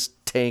 is this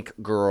Tank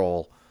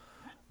Girl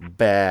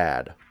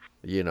bad?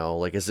 You know,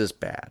 like, is this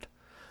bad?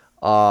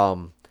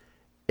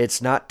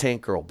 It's not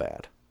Tank Girl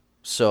bad.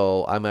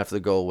 So I'm going to have to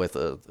go with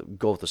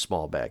a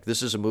small bag.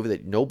 This is a movie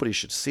that nobody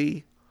should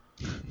see.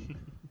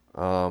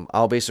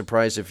 I'll be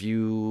surprised if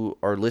you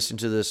are listening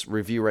to this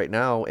review right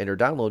now and are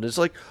downloading. It's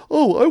like,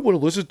 oh, I want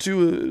to listen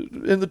to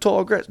In the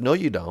Tall Grass. No,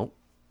 you don't.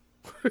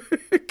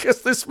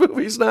 Because this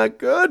movie's not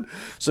good.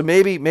 So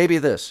maybe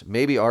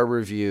our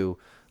review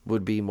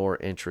would be more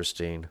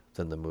interesting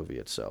than the movie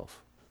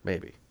itself.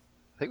 Maybe.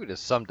 I think we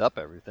just summed up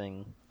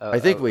everything. I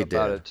think we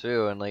about did it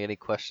too, and like any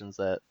questions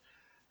that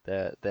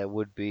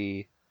would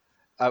be.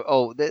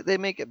 They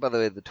make it, by the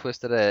way. The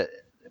twist that I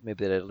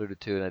alluded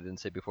to and I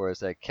didn't say before is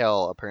that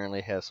Kel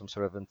apparently has some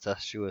sort of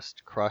incestuous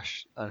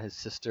crush on his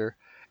sister,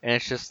 and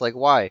it's just like,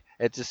 why?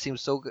 It just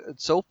seems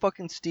so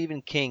fucking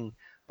Stephen King.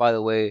 By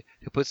the way,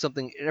 to put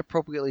something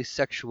inappropriately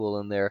sexual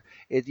in there,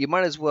 you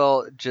might as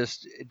well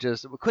just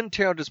Quentin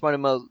Tarantino just might as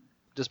well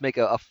just make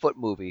a foot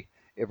movie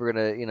if we're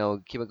gonna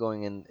keep it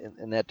going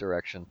in that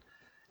direction.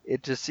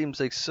 It just seems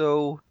like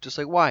just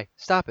like, why?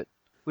 Stop it.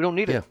 We don't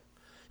need it.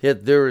 Yeah,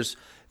 there is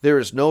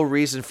no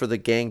reason for the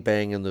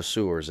gangbang in the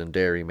sewers in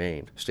Derry,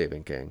 Maine,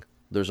 Stephen King.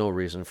 There's no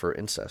reason for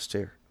incest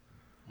here.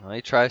 Well,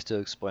 he tries to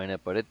explain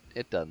it, but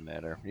it doesn't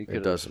matter.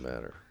 It doesn't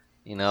matter.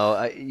 You know,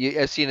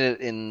 I've seen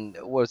it in,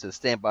 what was it,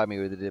 Stand By Me,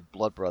 where they did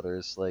Blood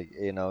Brothers. Like,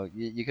 you know,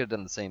 you could have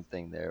done the same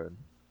thing there.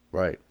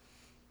 Right.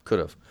 Could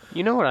have.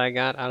 You know what I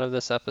got out of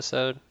this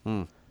episode?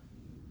 Hmm.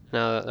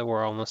 Now that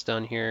we're almost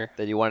done here.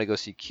 That you want to go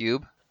see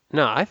Cube?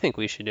 No, I think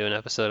we should do an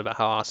episode about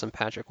how awesome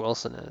Patrick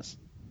Wilson is.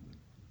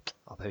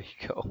 Oh, there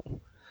you go.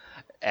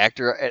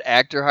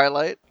 Actor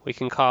highlight? We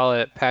can call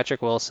it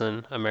Patrick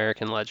Wilson,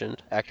 American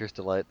Legend. Actor's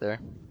delight there.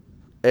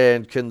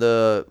 And can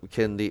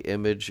the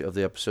image of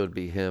the episode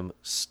be him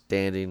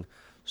standing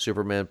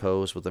Superman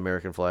pose with the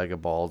American flag, a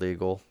bald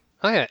eagle?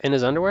 Oh yeah, in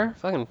his underwear?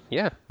 Fucking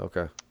yeah.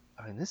 Okay.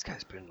 I mean, this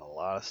guy's been in a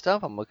lot of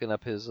stuff. I'm looking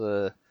up his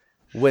With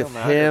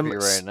filmography him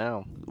right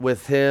now.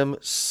 With him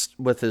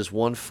with his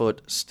 1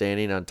 foot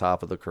standing on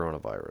top of the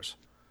coronavirus.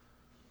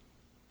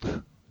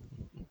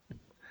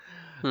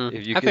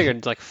 If you I could-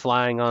 figured like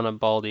flying on a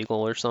bald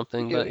eagle or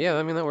something, You but could yeah,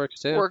 I mean that works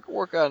too.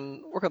 Work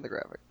on the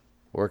graphic.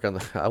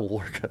 I will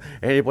work.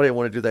 Anybody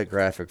want to do that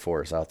graphic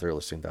for us out there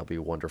listening? That'll be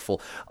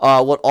wonderful.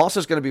 What also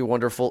is going to be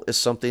wonderful is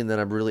something that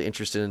I'm really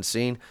interested in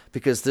seeing,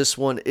 because this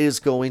one is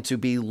going to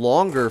be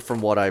longer from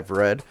what I've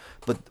read.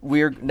 But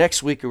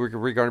next week we're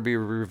going to be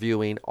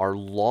reviewing our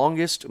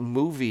longest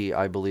movie,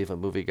 I believe, in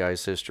Movie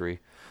Guys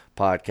history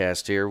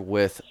podcast here,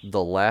 with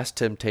The Last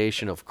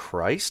Temptation of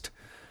Christ.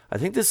 I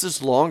think this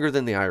is longer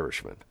than The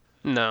Irishman.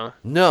 No.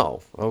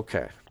 No.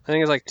 Okay. I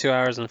think it's like 2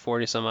 hours and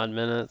 40 some odd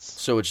minutes.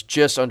 So it's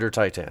just under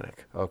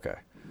Titanic. Okay.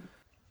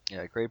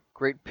 Yeah,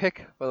 great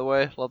pick, by the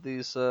way. Love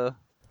these.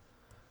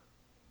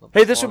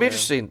 Hey, this would be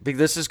interesting, because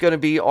this is going to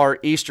be our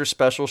Easter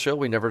special show.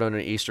 We've never done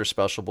an Easter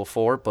special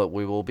before, but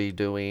we will be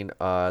doing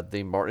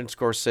the Martin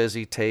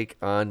Scorsese take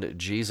on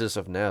Jesus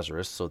of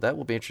Nazareth. So that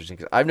will be interesting,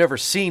 because I've never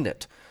seen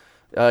it.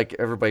 Like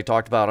everybody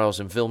talked about, I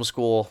was in film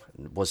school,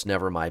 was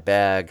never my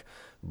bag.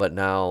 But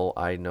now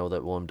I know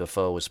that Willem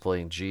Dafoe is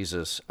playing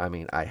Jesus. I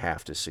mean, I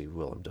have to see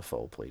Willem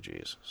Dafoe play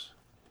Jesus.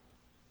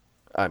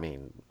 I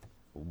mean,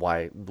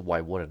 why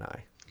wouldn't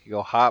I? You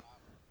go Hop.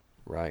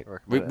 Right.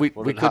 Recommend We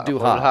it. could do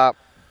Loaded Hop.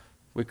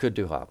 We could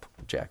do Hop,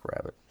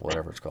 Jackrabbit,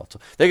 whatever it's called. So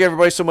thank you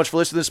everybody so much for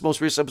listening to this most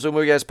recent episode of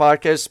Movie Guys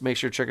Podcast. Make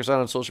sure to check us out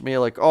on social media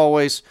like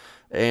always.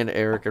 And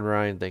Eric and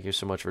Ryan, thank you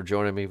so much for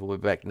joining me. We'll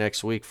be back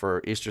next week for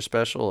our Easter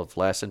special of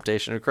Last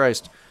Temptation of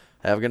Christ.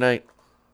 Have a good night.